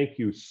 So thank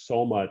you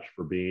so much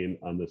for being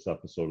on this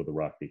episode of the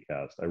Rockne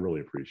Cast. I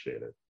really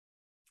appreciate it.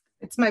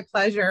 It's my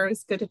pleasure.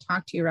 It's good to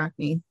talk to you,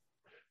 Rockne.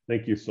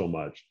 Thank you so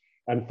much.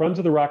 And friends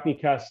of the Rockne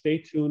Cast, stay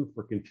tuned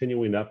for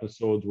continuing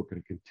episodes. We're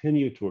going to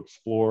continue to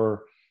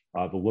explore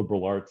the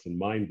liberal arts and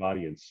mind,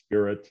 body, and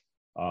spirit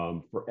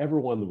for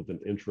everyone with an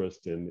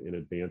interest in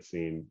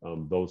advancing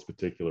those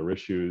particular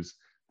issues.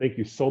 Thank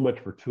you so much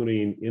for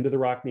tuning into the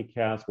Rockne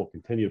Cast. We'll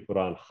continue to put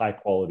on high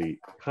quality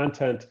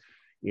content.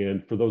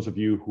 And for those of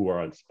you who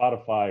are on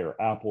Spotify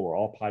or Apple or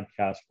all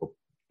podcasts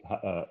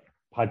where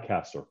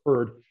podcasts are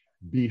heard,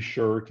 be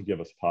sure to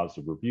give us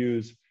positive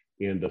reviews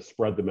and to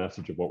spread the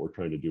message of what we're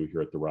trying to do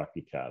here at the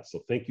Rockne Cast.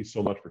 So thank you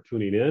so much for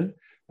tuning in.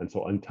 And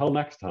so until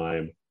next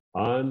time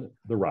on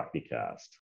the Rockne Cast.